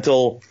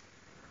sentimental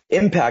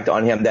impact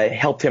on him that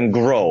helped him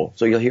grow.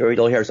 So you'll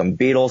hear some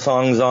Beatles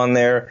songs on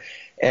there.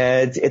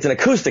 And it's an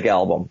acoustic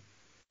album.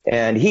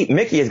 And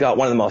Mickey has got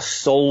one of the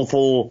most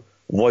soulful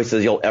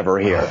voices you'll ever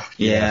hear.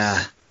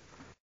 Yeah.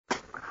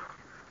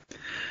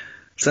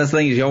 So that's the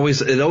thing,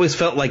 it always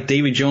felt like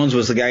Davy Jones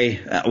was the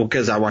guy,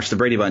 because I watched the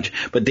Brady Bunch,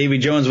 but Davy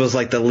Jones was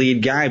like the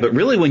lead guy. But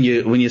really when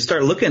you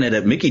start looking at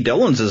it, Mickey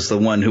Dolenz is the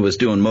one who was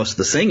doing most of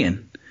the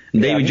singing.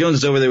 And Davy Jones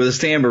is over there with his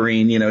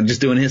tambourine,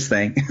 just doing his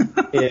thing.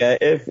 Yeah,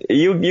 if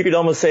you could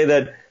almost say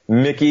that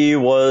Mickey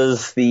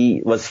was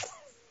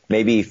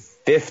maybe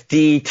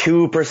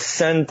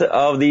 52%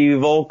 of the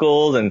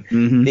vocals,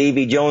 and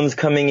Davy Jones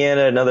coming in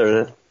at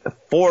another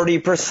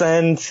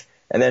 40%,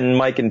 and then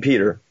Mike and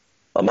Peter.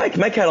 Mike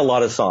had a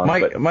lot of songs.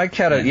 Mike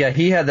had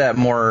he had that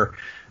more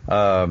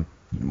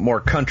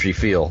country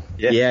feel.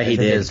 Yeah, he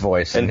did. His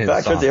voice. In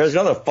fact, here's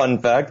another fun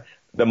fact: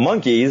 the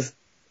Monkees,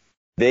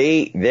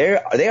 they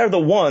are the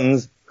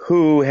ones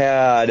who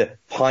had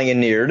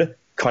pioneered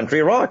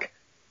country rock.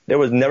 There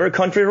was never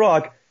country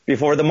rock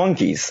before the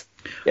Monkees,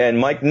 and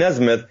Mike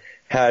Nesmith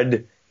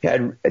had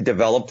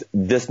developed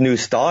this new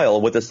style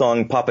with the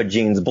song Papa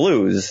Jean's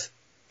Blues.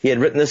 He had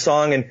written this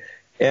song,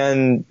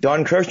 and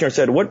Don Kirshner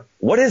said,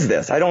 what is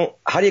this? How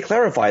do you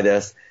clarify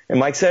this? And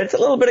Mike said, it's a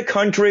little bit of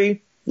country, a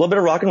little bit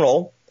of rock and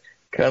roll,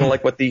 kind of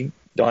like what the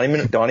Donnie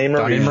and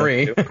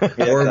Marie.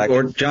 Yeah,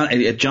 or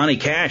Johnny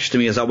Cash to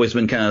me has always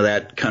been kind of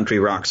that country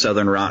rock,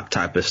 southern rock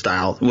type of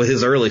style, with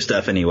his early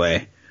stuff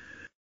anyway.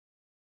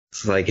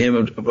 It's like him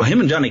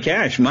and Johnny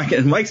Cash. Mike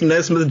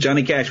Nesmith and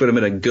Johnny Cash would have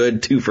been a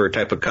good twofer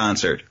type of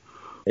concert.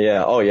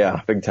 Yeah, oh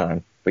yeah, big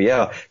time. But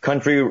yeah,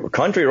 country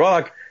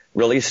rock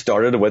really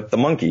started with the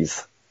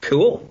Monkees.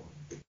 Cool.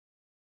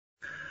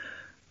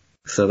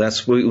 So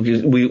that's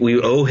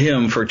we owe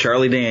him for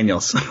Charlie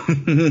Daniels. We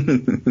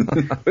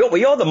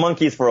owe the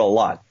Monkees for a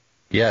lot.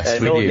 Yes,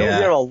 and we do. You'll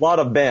hear a lot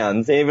of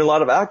bands, and even a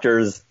lot of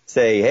actors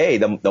say, "Hey,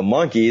 the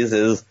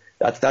Monkees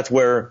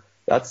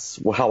that's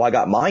how I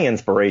got my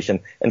inspiration."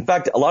 In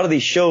fact, a lot of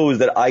these shows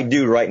that I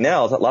do right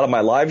now, a lot of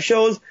my live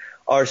shows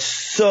are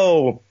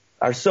so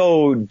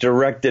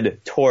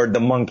directed toward the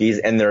Monkees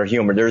and their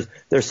humor.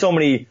 There's so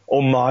many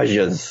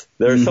homages.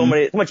 There's so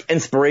much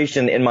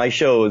inspiration in my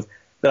shows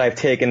that I've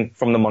taken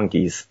from the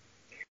Monkees.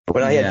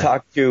 When I had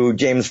talked to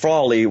James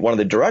Frawley, one of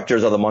the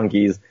directors of the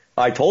Monkees,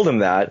 I told him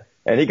that,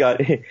 and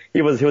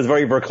he was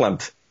very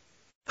verklempt.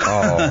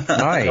 Oh,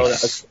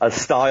 nice. A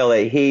style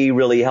that he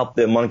really helped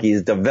the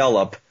Monkees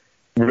develop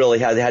really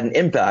had an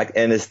impact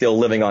and is still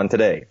living on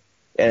today.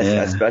 And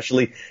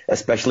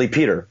especially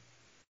Peter.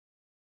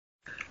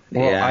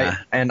 Well,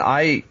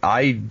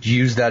 I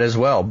use that as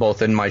well,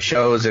 both in my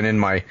shows and in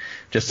my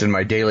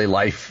daily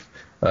life,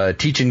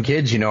 teaching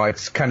kids.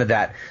 It's kind of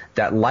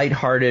that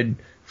lighthearted,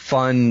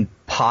 fun,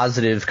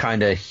 positive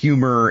kind of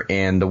humor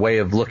and the way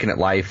of looking at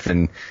life,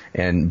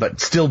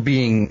 but still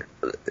being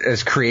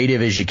as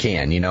creative as you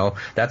can.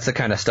 That's the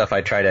kind of stuff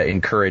I try to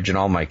encourage in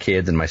all my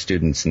kids and my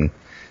students, and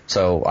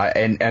so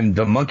and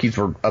the Monkees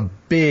were a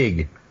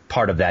big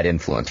part of that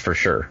influence for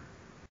sure.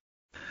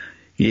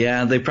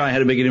 Yeah, they probably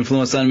had a big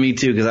influence on me,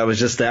 too, because I was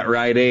just that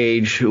right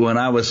age when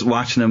I was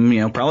watching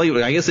them.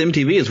 Probably, I guess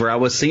MTV is where I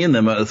was seeing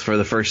them for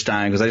the first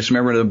time, because I just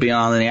remember them being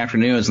on in the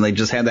afternoons, and they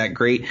just had that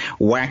great,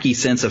 wacky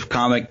sense of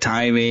comic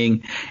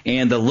timing,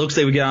 and the looks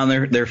they would get on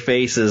their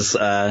faces.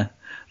 I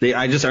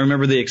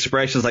remember the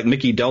expressions, like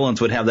Mickey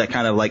Dolenz would have that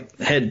kind of, like,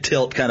 head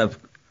tilt kind of,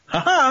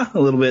 ha-ha, a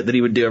little bit that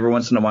he would do every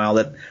once in a while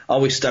that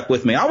always stuck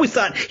with me. I always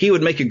thought he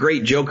would make a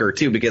great Joker,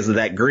 too, because of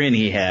that grin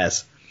he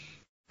has.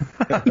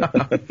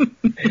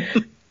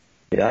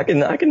 Yeah, I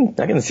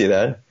can see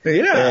that.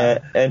 Yeah.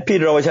 And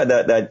Peter always had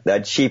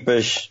that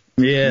sheepish,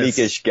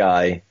 meekish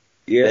guy.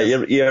 Yeah.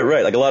 You're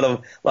right. Like a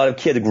lot of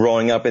kids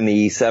growing up in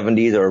the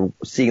 70s or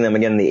seeing them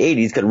again in the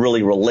 80s could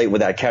really relate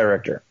with that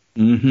character.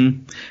 Mm-hmm.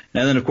 And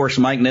then, of course,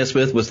 Mike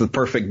Nesmith was the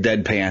perfect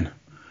deadpan.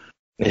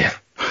 Yeah.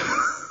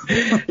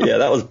 Yeah,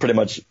 that was pretty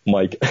much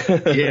Mike.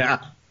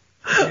 Yeah.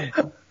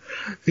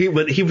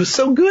 But he was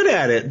so good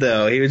at it,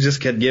 though. He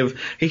could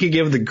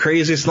give the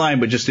craziest line,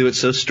 but just do it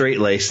so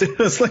straight-laced. It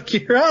was like,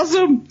 you're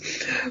awesome.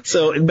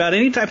 So about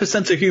any type of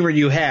sense of humor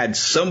you had,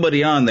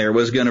 somebody on there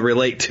was going to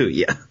relate to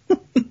you.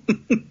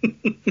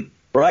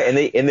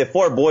 Right, and the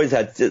four boys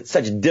had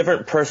such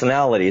different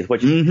personalities,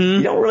 which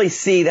you don't really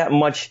see that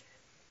much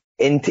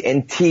in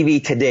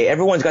TV today.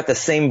 Everyone's got the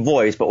same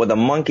voice, but with the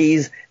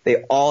Monkees, they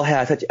all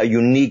have such a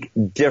unique,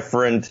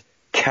 different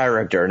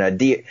character and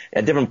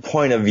a different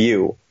point of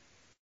view.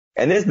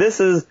 And this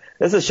is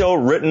a show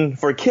written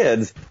for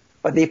kids,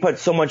 but they put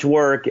so much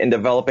work in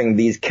developing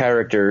these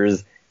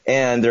characters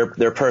and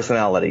their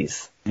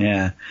personalities.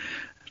 Yeah.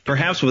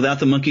 Perhaps without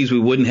the Monkees, we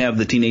wouldn't have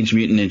the Teenage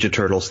Mutant Ninja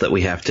Turtles that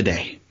we have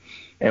today.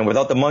 And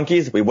without the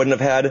Monkees, we wouldn't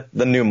have had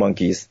the New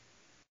Monkees.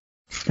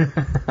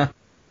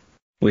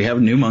 We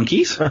have new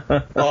Monkees?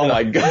 Oh,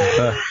 my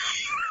God.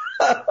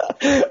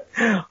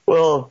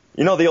 Well,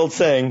 you know the old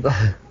saying,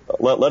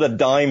 let a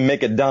dime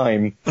make a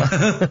dime.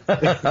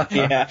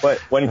 Yeah. But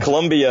when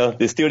Columbia,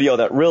 the studio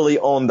that really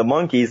owned the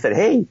Monkees, said,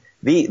 hey,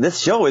 this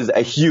show is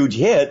a huge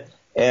hit,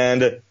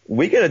 and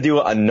we got to do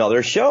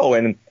another show.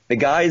 And the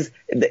guys,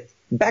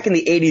 back in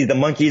the 80s, the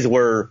Monkees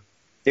were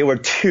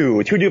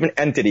two different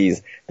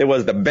entities. There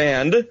was the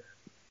band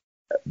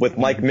with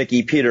Mike,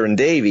 Mickey, Peter, and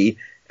Davey,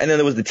 and then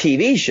there was the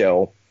TV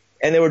show.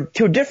 And there were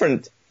two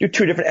different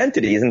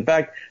entities. In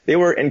fact, they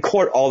were in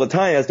court all the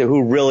time as to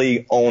who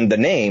really owned the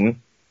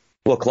name.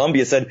 Well,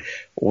 Columbia said,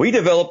 we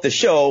developed the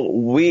show,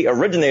 we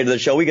originated the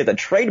show, we get the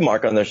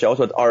trademark on the show,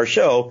 so it's our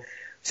show.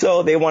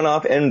 So they went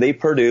off and they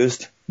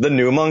produced the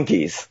New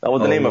Monkees. That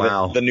was the name of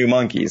it, the New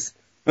Monkees.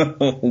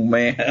 Oh,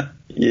 man.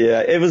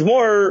 Yeah, it was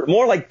more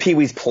like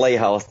Pee-wee's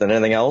Playhouse than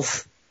anything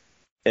else.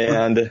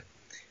 And it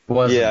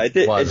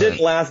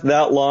didn't last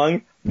that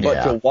long.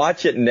 But to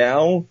watch it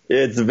now,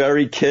 it's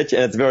very kitsch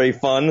and it's very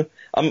fun.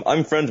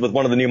 I'm friends with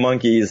one of the New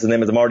Monkees. His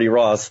name is Marty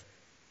Ross.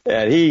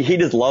 And he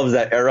just loves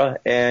that era.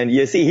 And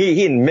you see,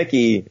 he and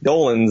Mickey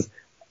Dolenz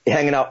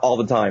hanging out all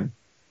the time,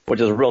 which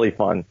is really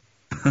fun.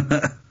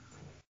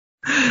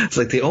 It's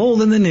like the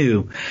old and the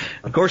new.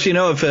 Of course,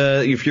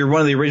 if you're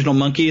one of the original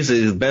Monkees,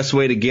 the best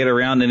way to get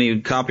around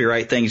any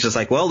copyright thing is just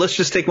like, well, let's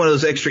just take one of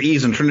those extra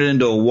E's and turn it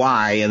into a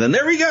Y, and then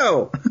there we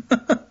go.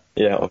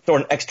 Yeah, throw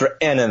an extra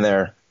N in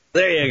there.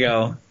 There you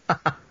go.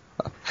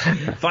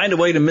 Find a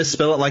way to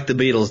misspell it like the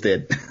Beatles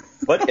did.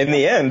 But in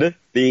the end,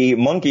 the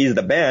Monkees,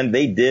 the band,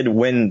 they did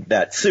win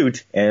that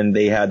suit, and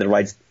they had the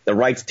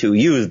rights to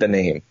use the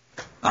name.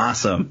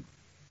 Awesome.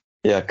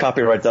 Yeah,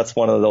 copyright, that's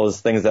one of those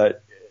things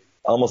that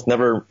almost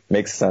never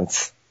makes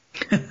sense.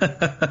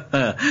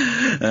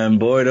 And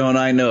boy, don't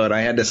I know it.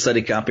 I had to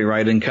study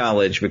copyright in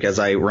college because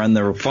I run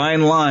the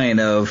fine line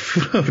of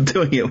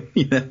doing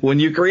it. When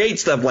you create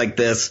stuff like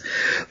this,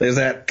 there's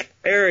that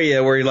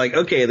area where you're like,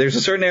 okay, there's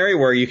a certain area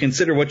where you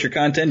consider what your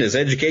content is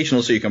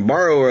educational so you can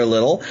borrow a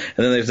little,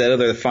 and then there's that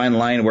other fine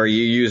line where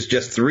you use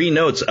just 3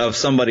 notes of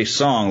somebody's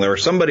song, or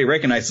somebody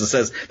recognizes and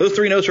says, those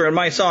 3 notes are in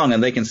my song,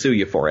 and they can sue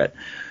you for it.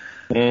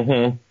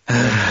 Mm-hmm.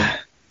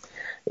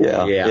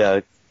 Yeah.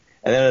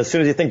 And then as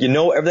soon as you think you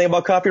know everything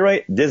about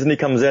copyright, Disney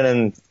comes in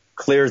and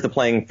clears the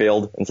playing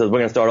field and says, we're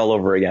going to start all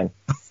over again.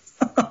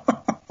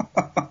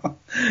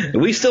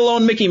 We still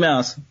own Mickey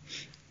Mouse.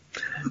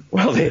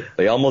 Well,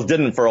 they almost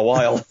didn't for a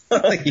while.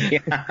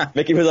 Yeah.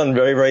 Mickey was on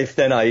very, very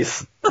thin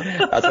ice.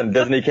 That's when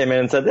Disney came in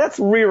and said, let's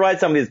rewrite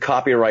some of these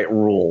copyright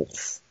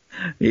rules.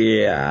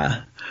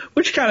 Yeah.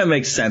 Which kind of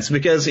makes sense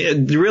because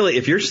really,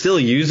 if you're still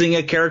using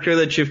a character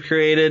that you've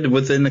created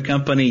within the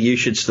company, you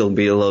should still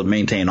be able to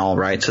maintain all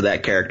rights to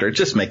that character. It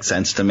just makes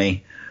sense to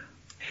me.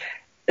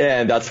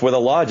 And that's where the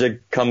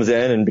logic comes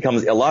in and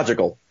becomes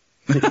illogical.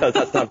 Because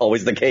that's not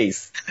always the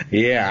case.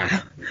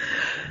 Yeah.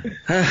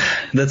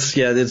 This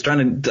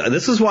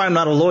is why I'm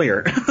not a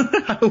lawyer.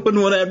 I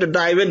wouldn't want to have to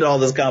dive into all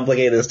this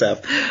complicated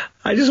stuff.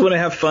 I just want to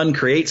have fun,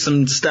 create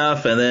some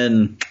stuff, and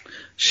then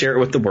share it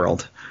with the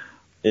world.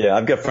 Yeah,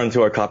 I've got friends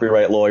who are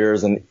copyright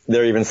lawyers, and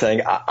they're even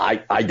saying,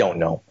 I don't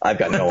know. I've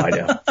got no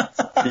idea.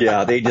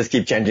 Yeah, they just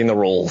keep changing the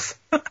rules.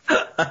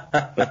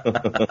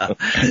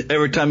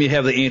 Every time you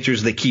have the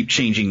answers, they keep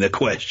changing the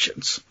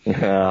questions.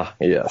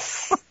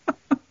 Yes.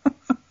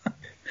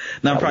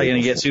 Now I'm probably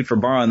going to get sued for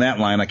borrowing that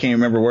line. I can't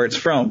remember where it's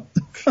from.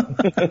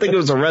 I think it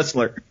was a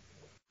wrestler.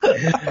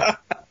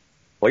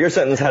 Well, your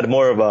sentence had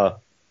more of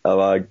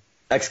a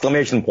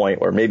exclamation point,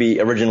 or maybe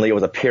originally it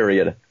was a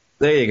period.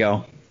 There you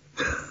go.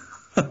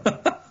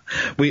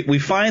 We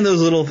find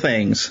those little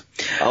things.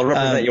 I'll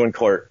represent you in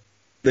court.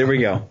 There we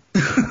go.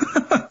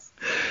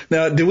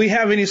 Now, do we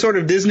have any sort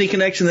of Disney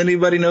connection that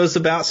anybody knows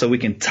about so we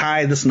can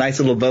tie this nice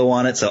little bow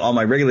on it so all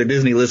my regular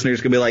Disney listeners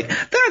can be like,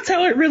 that's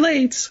how it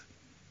relates?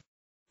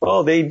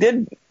 Well, they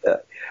did.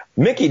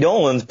 Mickey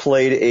Dolenz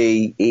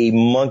played a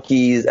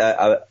Monkees,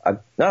 not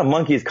a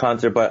Monkees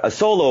concert, but a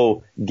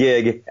solo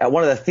gig at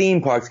one of the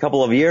theme parks a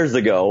couple of years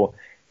ago,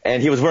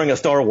 and he was wearing a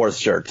Star Wars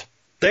shirt.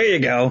 There you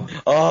go.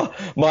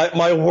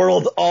 My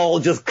world all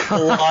just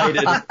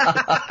collided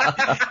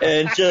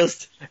and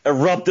just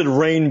erupted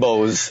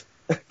rainbows.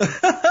 I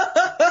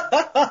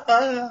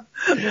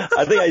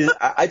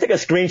took a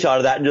screenshot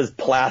of that and just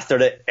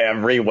plastered it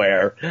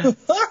everywhere.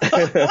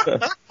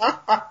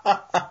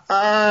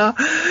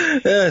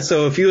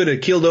 So if you would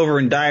have keeled over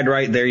and died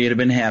right there, you'd have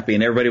been happy,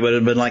 and everybody would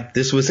have been like,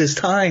 "This was his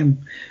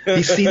time.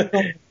 He's seen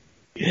it."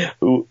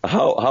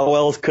 How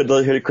else could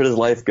his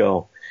life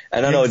go?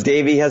 I don't know.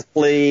 Davey has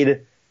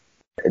played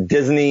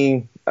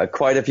Disney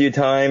quite a few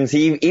times.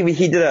 He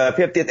did a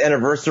 50th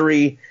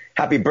anniversary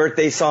happy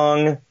birthday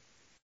song.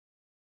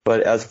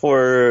 But as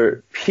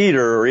for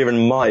Peter or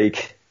even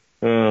Mike,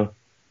 we'll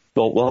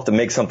have to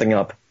make something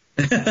up.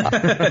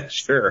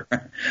 Sure.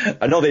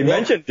 I know they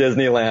mentioned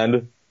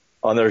Disneyland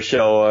on their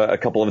show a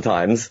couple of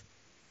times.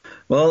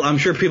 Well, I'm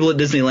sure people at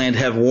Disneyland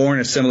have worn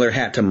a similar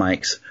hat to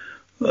Mike's.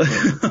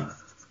 There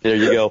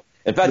you go.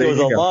 In fact, there was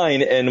a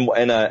line in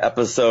an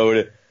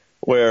episode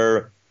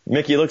where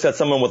Mickey looks at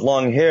someone with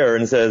long hair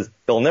and says,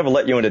 "They'll never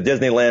let you into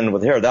Disneyland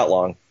with hair that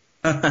long."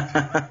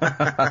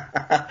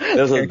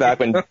 This was back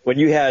when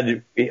you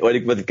had,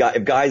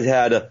 if guys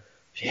had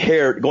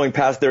hair going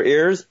past their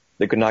ears,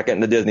 they could not get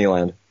into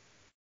Disneyland.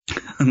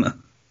 That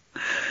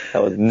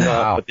was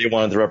not what they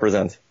wanted to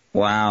represent.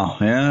 Wow.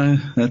 Yeah,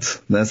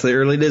 that's the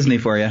early Disney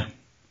for you.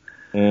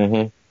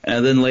 Mm-hmm.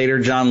 And then later,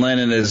 John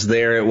Lennon is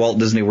there at Walt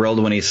Disney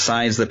World when he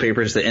signs the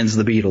papers that ends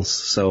the Beatles.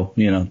 So,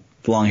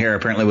 long hair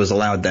apparently was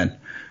allowed then.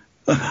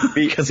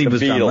 Because he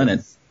was John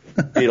Lennon.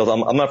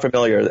 Beatles. I'm not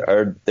familiar.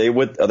 Are they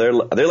like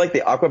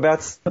the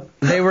Aquabats?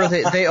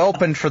 They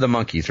opened for the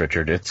Monkees,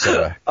 Richard. It's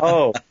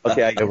oh,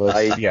 okay.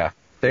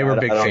 They were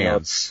big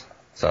fans.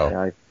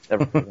 So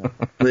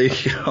there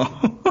you go.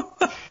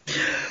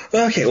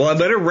 Okay, well, I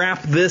better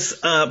wrap this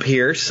up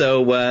here.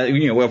 So,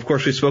 of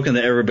course, we've spoken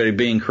to everybody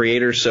being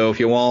creators. So if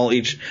you I'll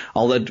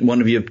let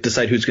one of you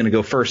decide who's going to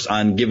go first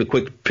on give a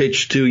quick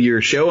pitch to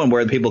your show and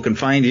where the people can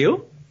find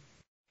you.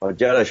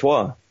 Jada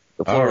Schwa.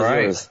 The floor is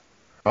yours.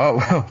 Oh,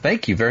 well,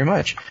 thank you very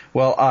much.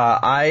 Well,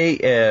 I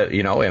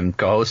am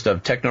co-host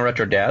of Techno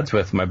Retro Dads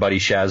with my buddy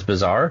Shaz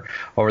Bazaar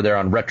over there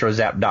on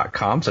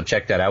RetroZap.com. So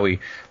check that out. We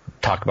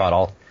talk about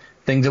all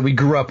things that we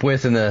grew up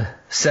with in the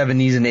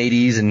 70s and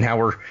 80s and how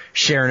we're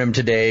sharing them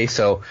today.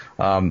 So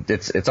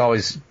it's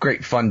always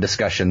great fun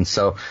discussions.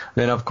 So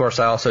then, of course,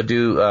 I also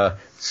do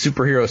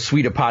Superhero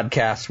Suite of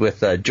podcasts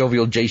with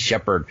Jovial J.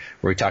 Shepard,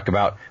 where we talk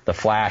about The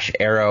Flash,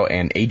 Arrow,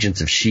 and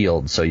Agents of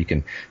S.H.I.E.L.D. So you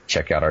can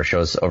check out our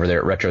shows over there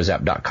at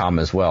RetroZap.com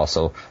as well.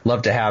 So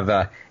love to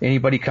have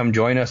anybody come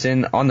join us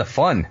on the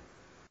fun.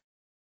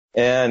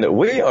 And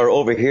we are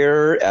over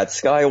here at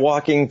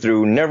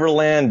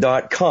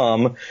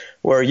skywalkingthrough-neverland.com,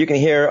 where you can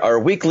hear our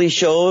weekly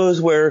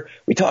shows where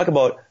we talk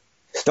about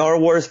Star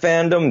Wars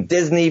fandom,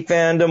 Disney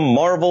fandom,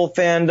 Marvel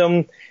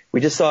fandom.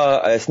 We just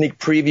saw a sneak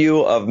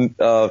preview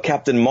of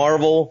Captain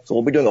Marvel, so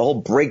we'll be doing a whole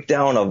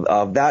breakdown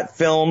of that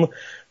film,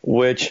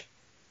 which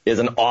is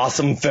an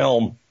awesome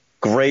film.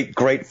 Great,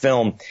 great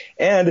film.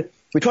 And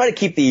we try to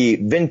keep the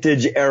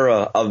vintage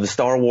era of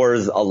Star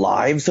Wars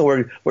alive, so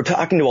we're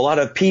talking to a lot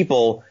of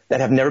people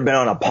that have never been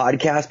on a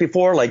podcast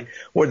before. Like,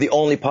 we're the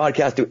only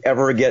podcast to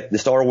ever get the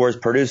Star Wars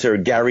producer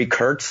Gary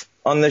Kurtz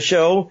on the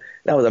show.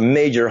 That was a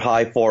major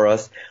high for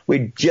us.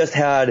 We just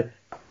had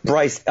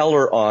Bryce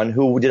Eller on,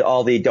 who did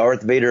all the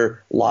Darth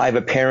Vader live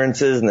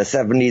appearances in the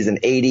 70s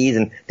and 80s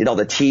and did all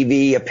the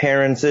TV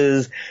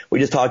appearances. We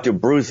just talked to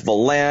Bruce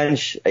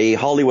Valanche, a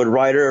Hollywood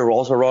writer who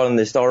also wrote on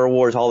the Star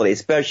Wars Holiday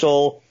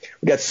Special.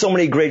 We got so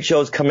many great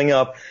shows coming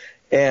up,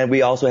 and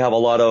we also have a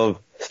lot of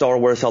Star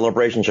Wars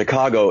Celebration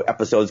Chicago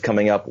episodes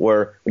coming up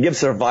where we give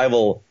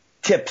survival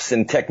tips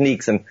and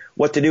techniques and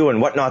what to do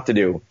and what not to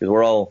do, because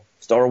we're all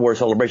Star Wars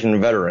Celebration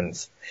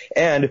veterans.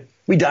 And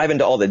we dive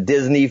into all the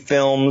Disney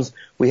films.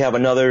 We have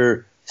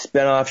another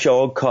spin-off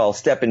show called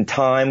Step in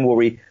Time where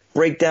we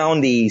break down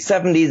the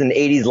 70s and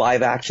 80s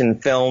live action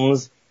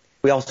films.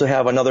 We also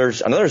have another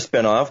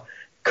spin-off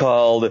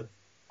called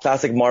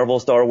Classic Marvel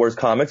Star Wars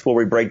Comics where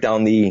we break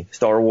down the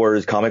Star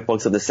Wars comic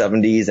books of the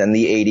 70s and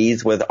the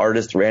 80s with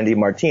artist Randy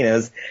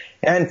Martinez.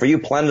 And for you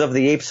Planet of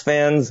the Apes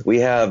fans, we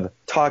have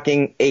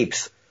Talking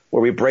Apes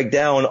where we break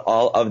down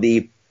all of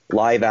the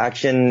live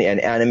action and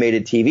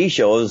animated TV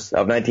shows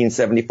of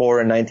 1974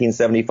 and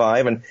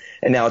 1975 and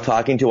now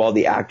talking to all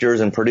the actors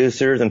and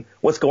producers and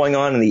what's going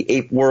on in the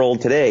ape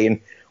world today. And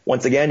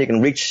once again, you can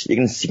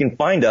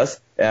find us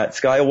at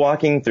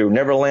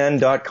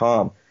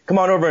skywalkingthroughneverland.com. Come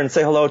on over and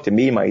say hello to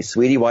me, my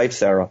sweetie wife,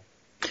 Sarah.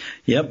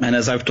 Yep, and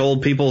as I've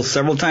told people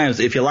several times,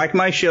 if you like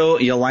my show,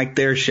 you'll like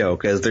their show,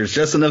 because there's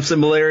just enough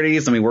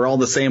similarities. I mean, we're all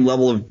the same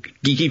level of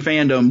geeky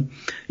fandom.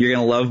 You're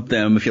going to love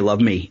them if you love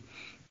me.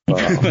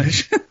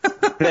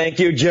 Thank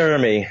you,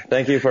 Jeremy.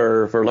 Thank you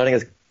for letting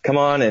us come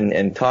on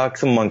and talk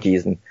some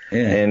monkeys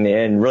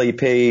and really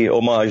pay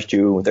homage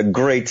to the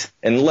great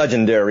and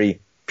legendary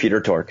Peter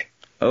Tork.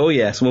 Oh,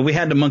 yes. Well, we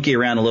had to monkey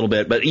around a little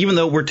bit, but even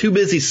though we're too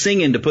busy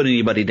singing to put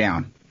anybody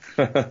down.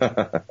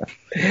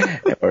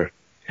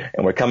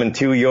 and we're coming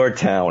to your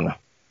town.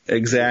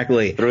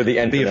 Exactly. Through the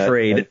internet. Be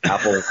afraid. And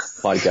Apple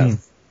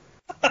Podcast.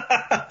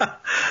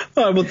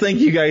 Well, thank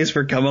you guys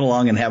for coming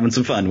along and having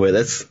some fun with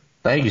us.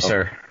 Thank you,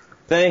 sir.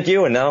 Thank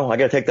you. And now I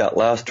got to take that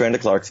last train to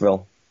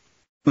Clarksville.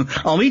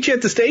 I'll meet you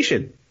at the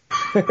station.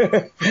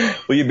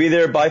 Will you be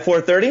there by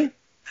 4:30?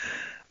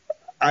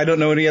 I don't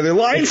know any other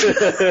lines.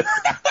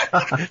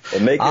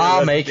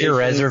 I'll make your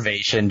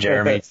reservation,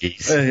 Jeremy.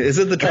 Is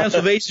it the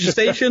Transylvania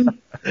station?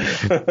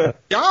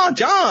 Ja,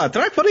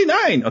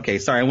 349. Okay,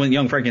 sorry, I went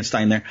Young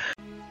Frankenstein there.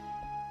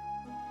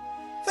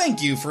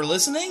 Thank you for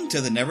listening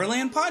to the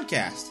Neverland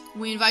Podcast.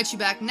 We invite you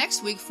back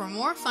next week for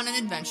more fun and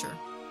adventure.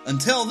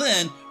 Until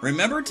then,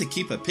 remember to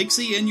keep a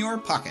pixie in your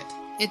pocket.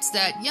 It's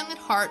that young at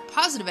heart,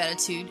 positive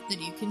attitude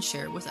that you can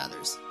share with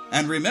others.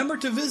 And remember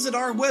to visit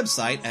our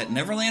website at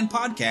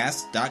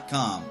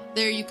neverlandpodcast.com.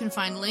 There you can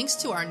find links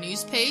to our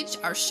news page,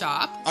 our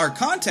shop, our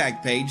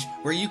contact page,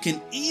 where you can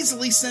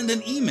easily send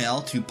an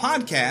email to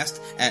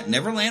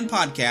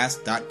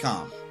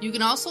podcast@neverlandpodcast.com. You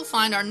can also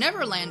find our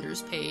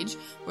Neverlanders page,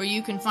 where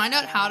you can find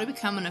out how to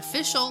become an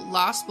official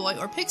Lost Boy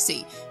or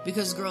Pixie,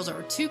 because girls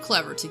are too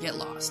clever to get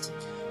lost.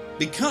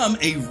 Become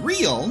a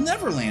real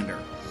Neverlander.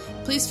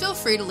 Please feel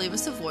free to leave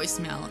us a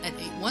voicemail at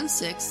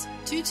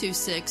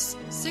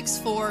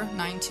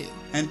 816-226-6492.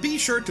 And be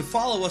sure to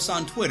follow us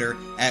on Twitter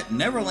at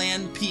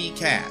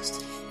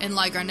NeverlandPcast. And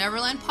like our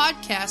Neverland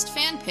Podcast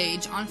fan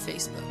page on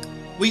Facebook.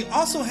 We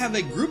also have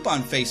a group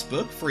on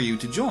Facebook for you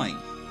to join.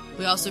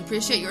 We also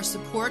appreciate your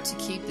support to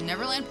keep the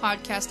Neverland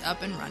Podcast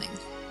up and running.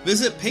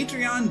 Visit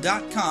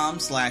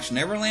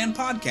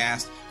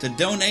patreon.com/NeverlandPodcast to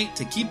donate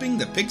to keeping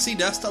the pixie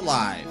dust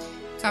alive.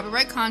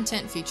 Copyright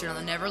content featured on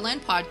the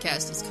Neverland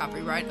Podcast is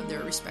copyright of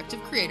their respective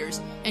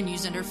creators and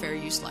used under fair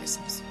use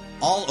license.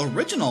 All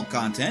original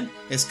content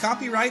is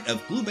copyright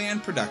of Blue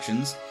Band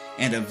Productions,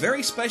 and a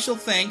very special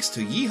thanks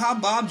to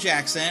Yeehaw Bob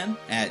Jackson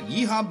at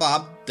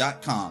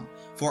yeehawbob.com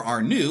for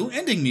our new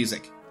ending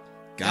music.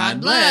 God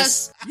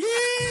bless! Yeah!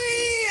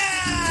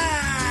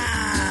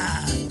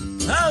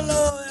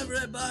 Hello,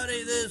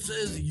 everybody. This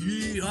is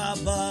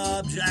Yeehaw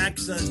Bob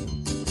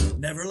Jackson.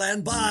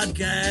 Neverland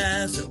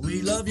Podcast,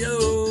 we love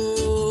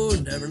you.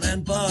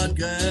 Neverland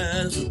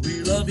Podcast,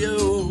 we love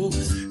you.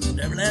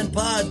 Neverland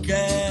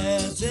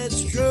Podcast,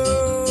 it's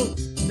true.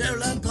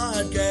 Neverland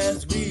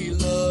Podcast, we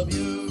love you.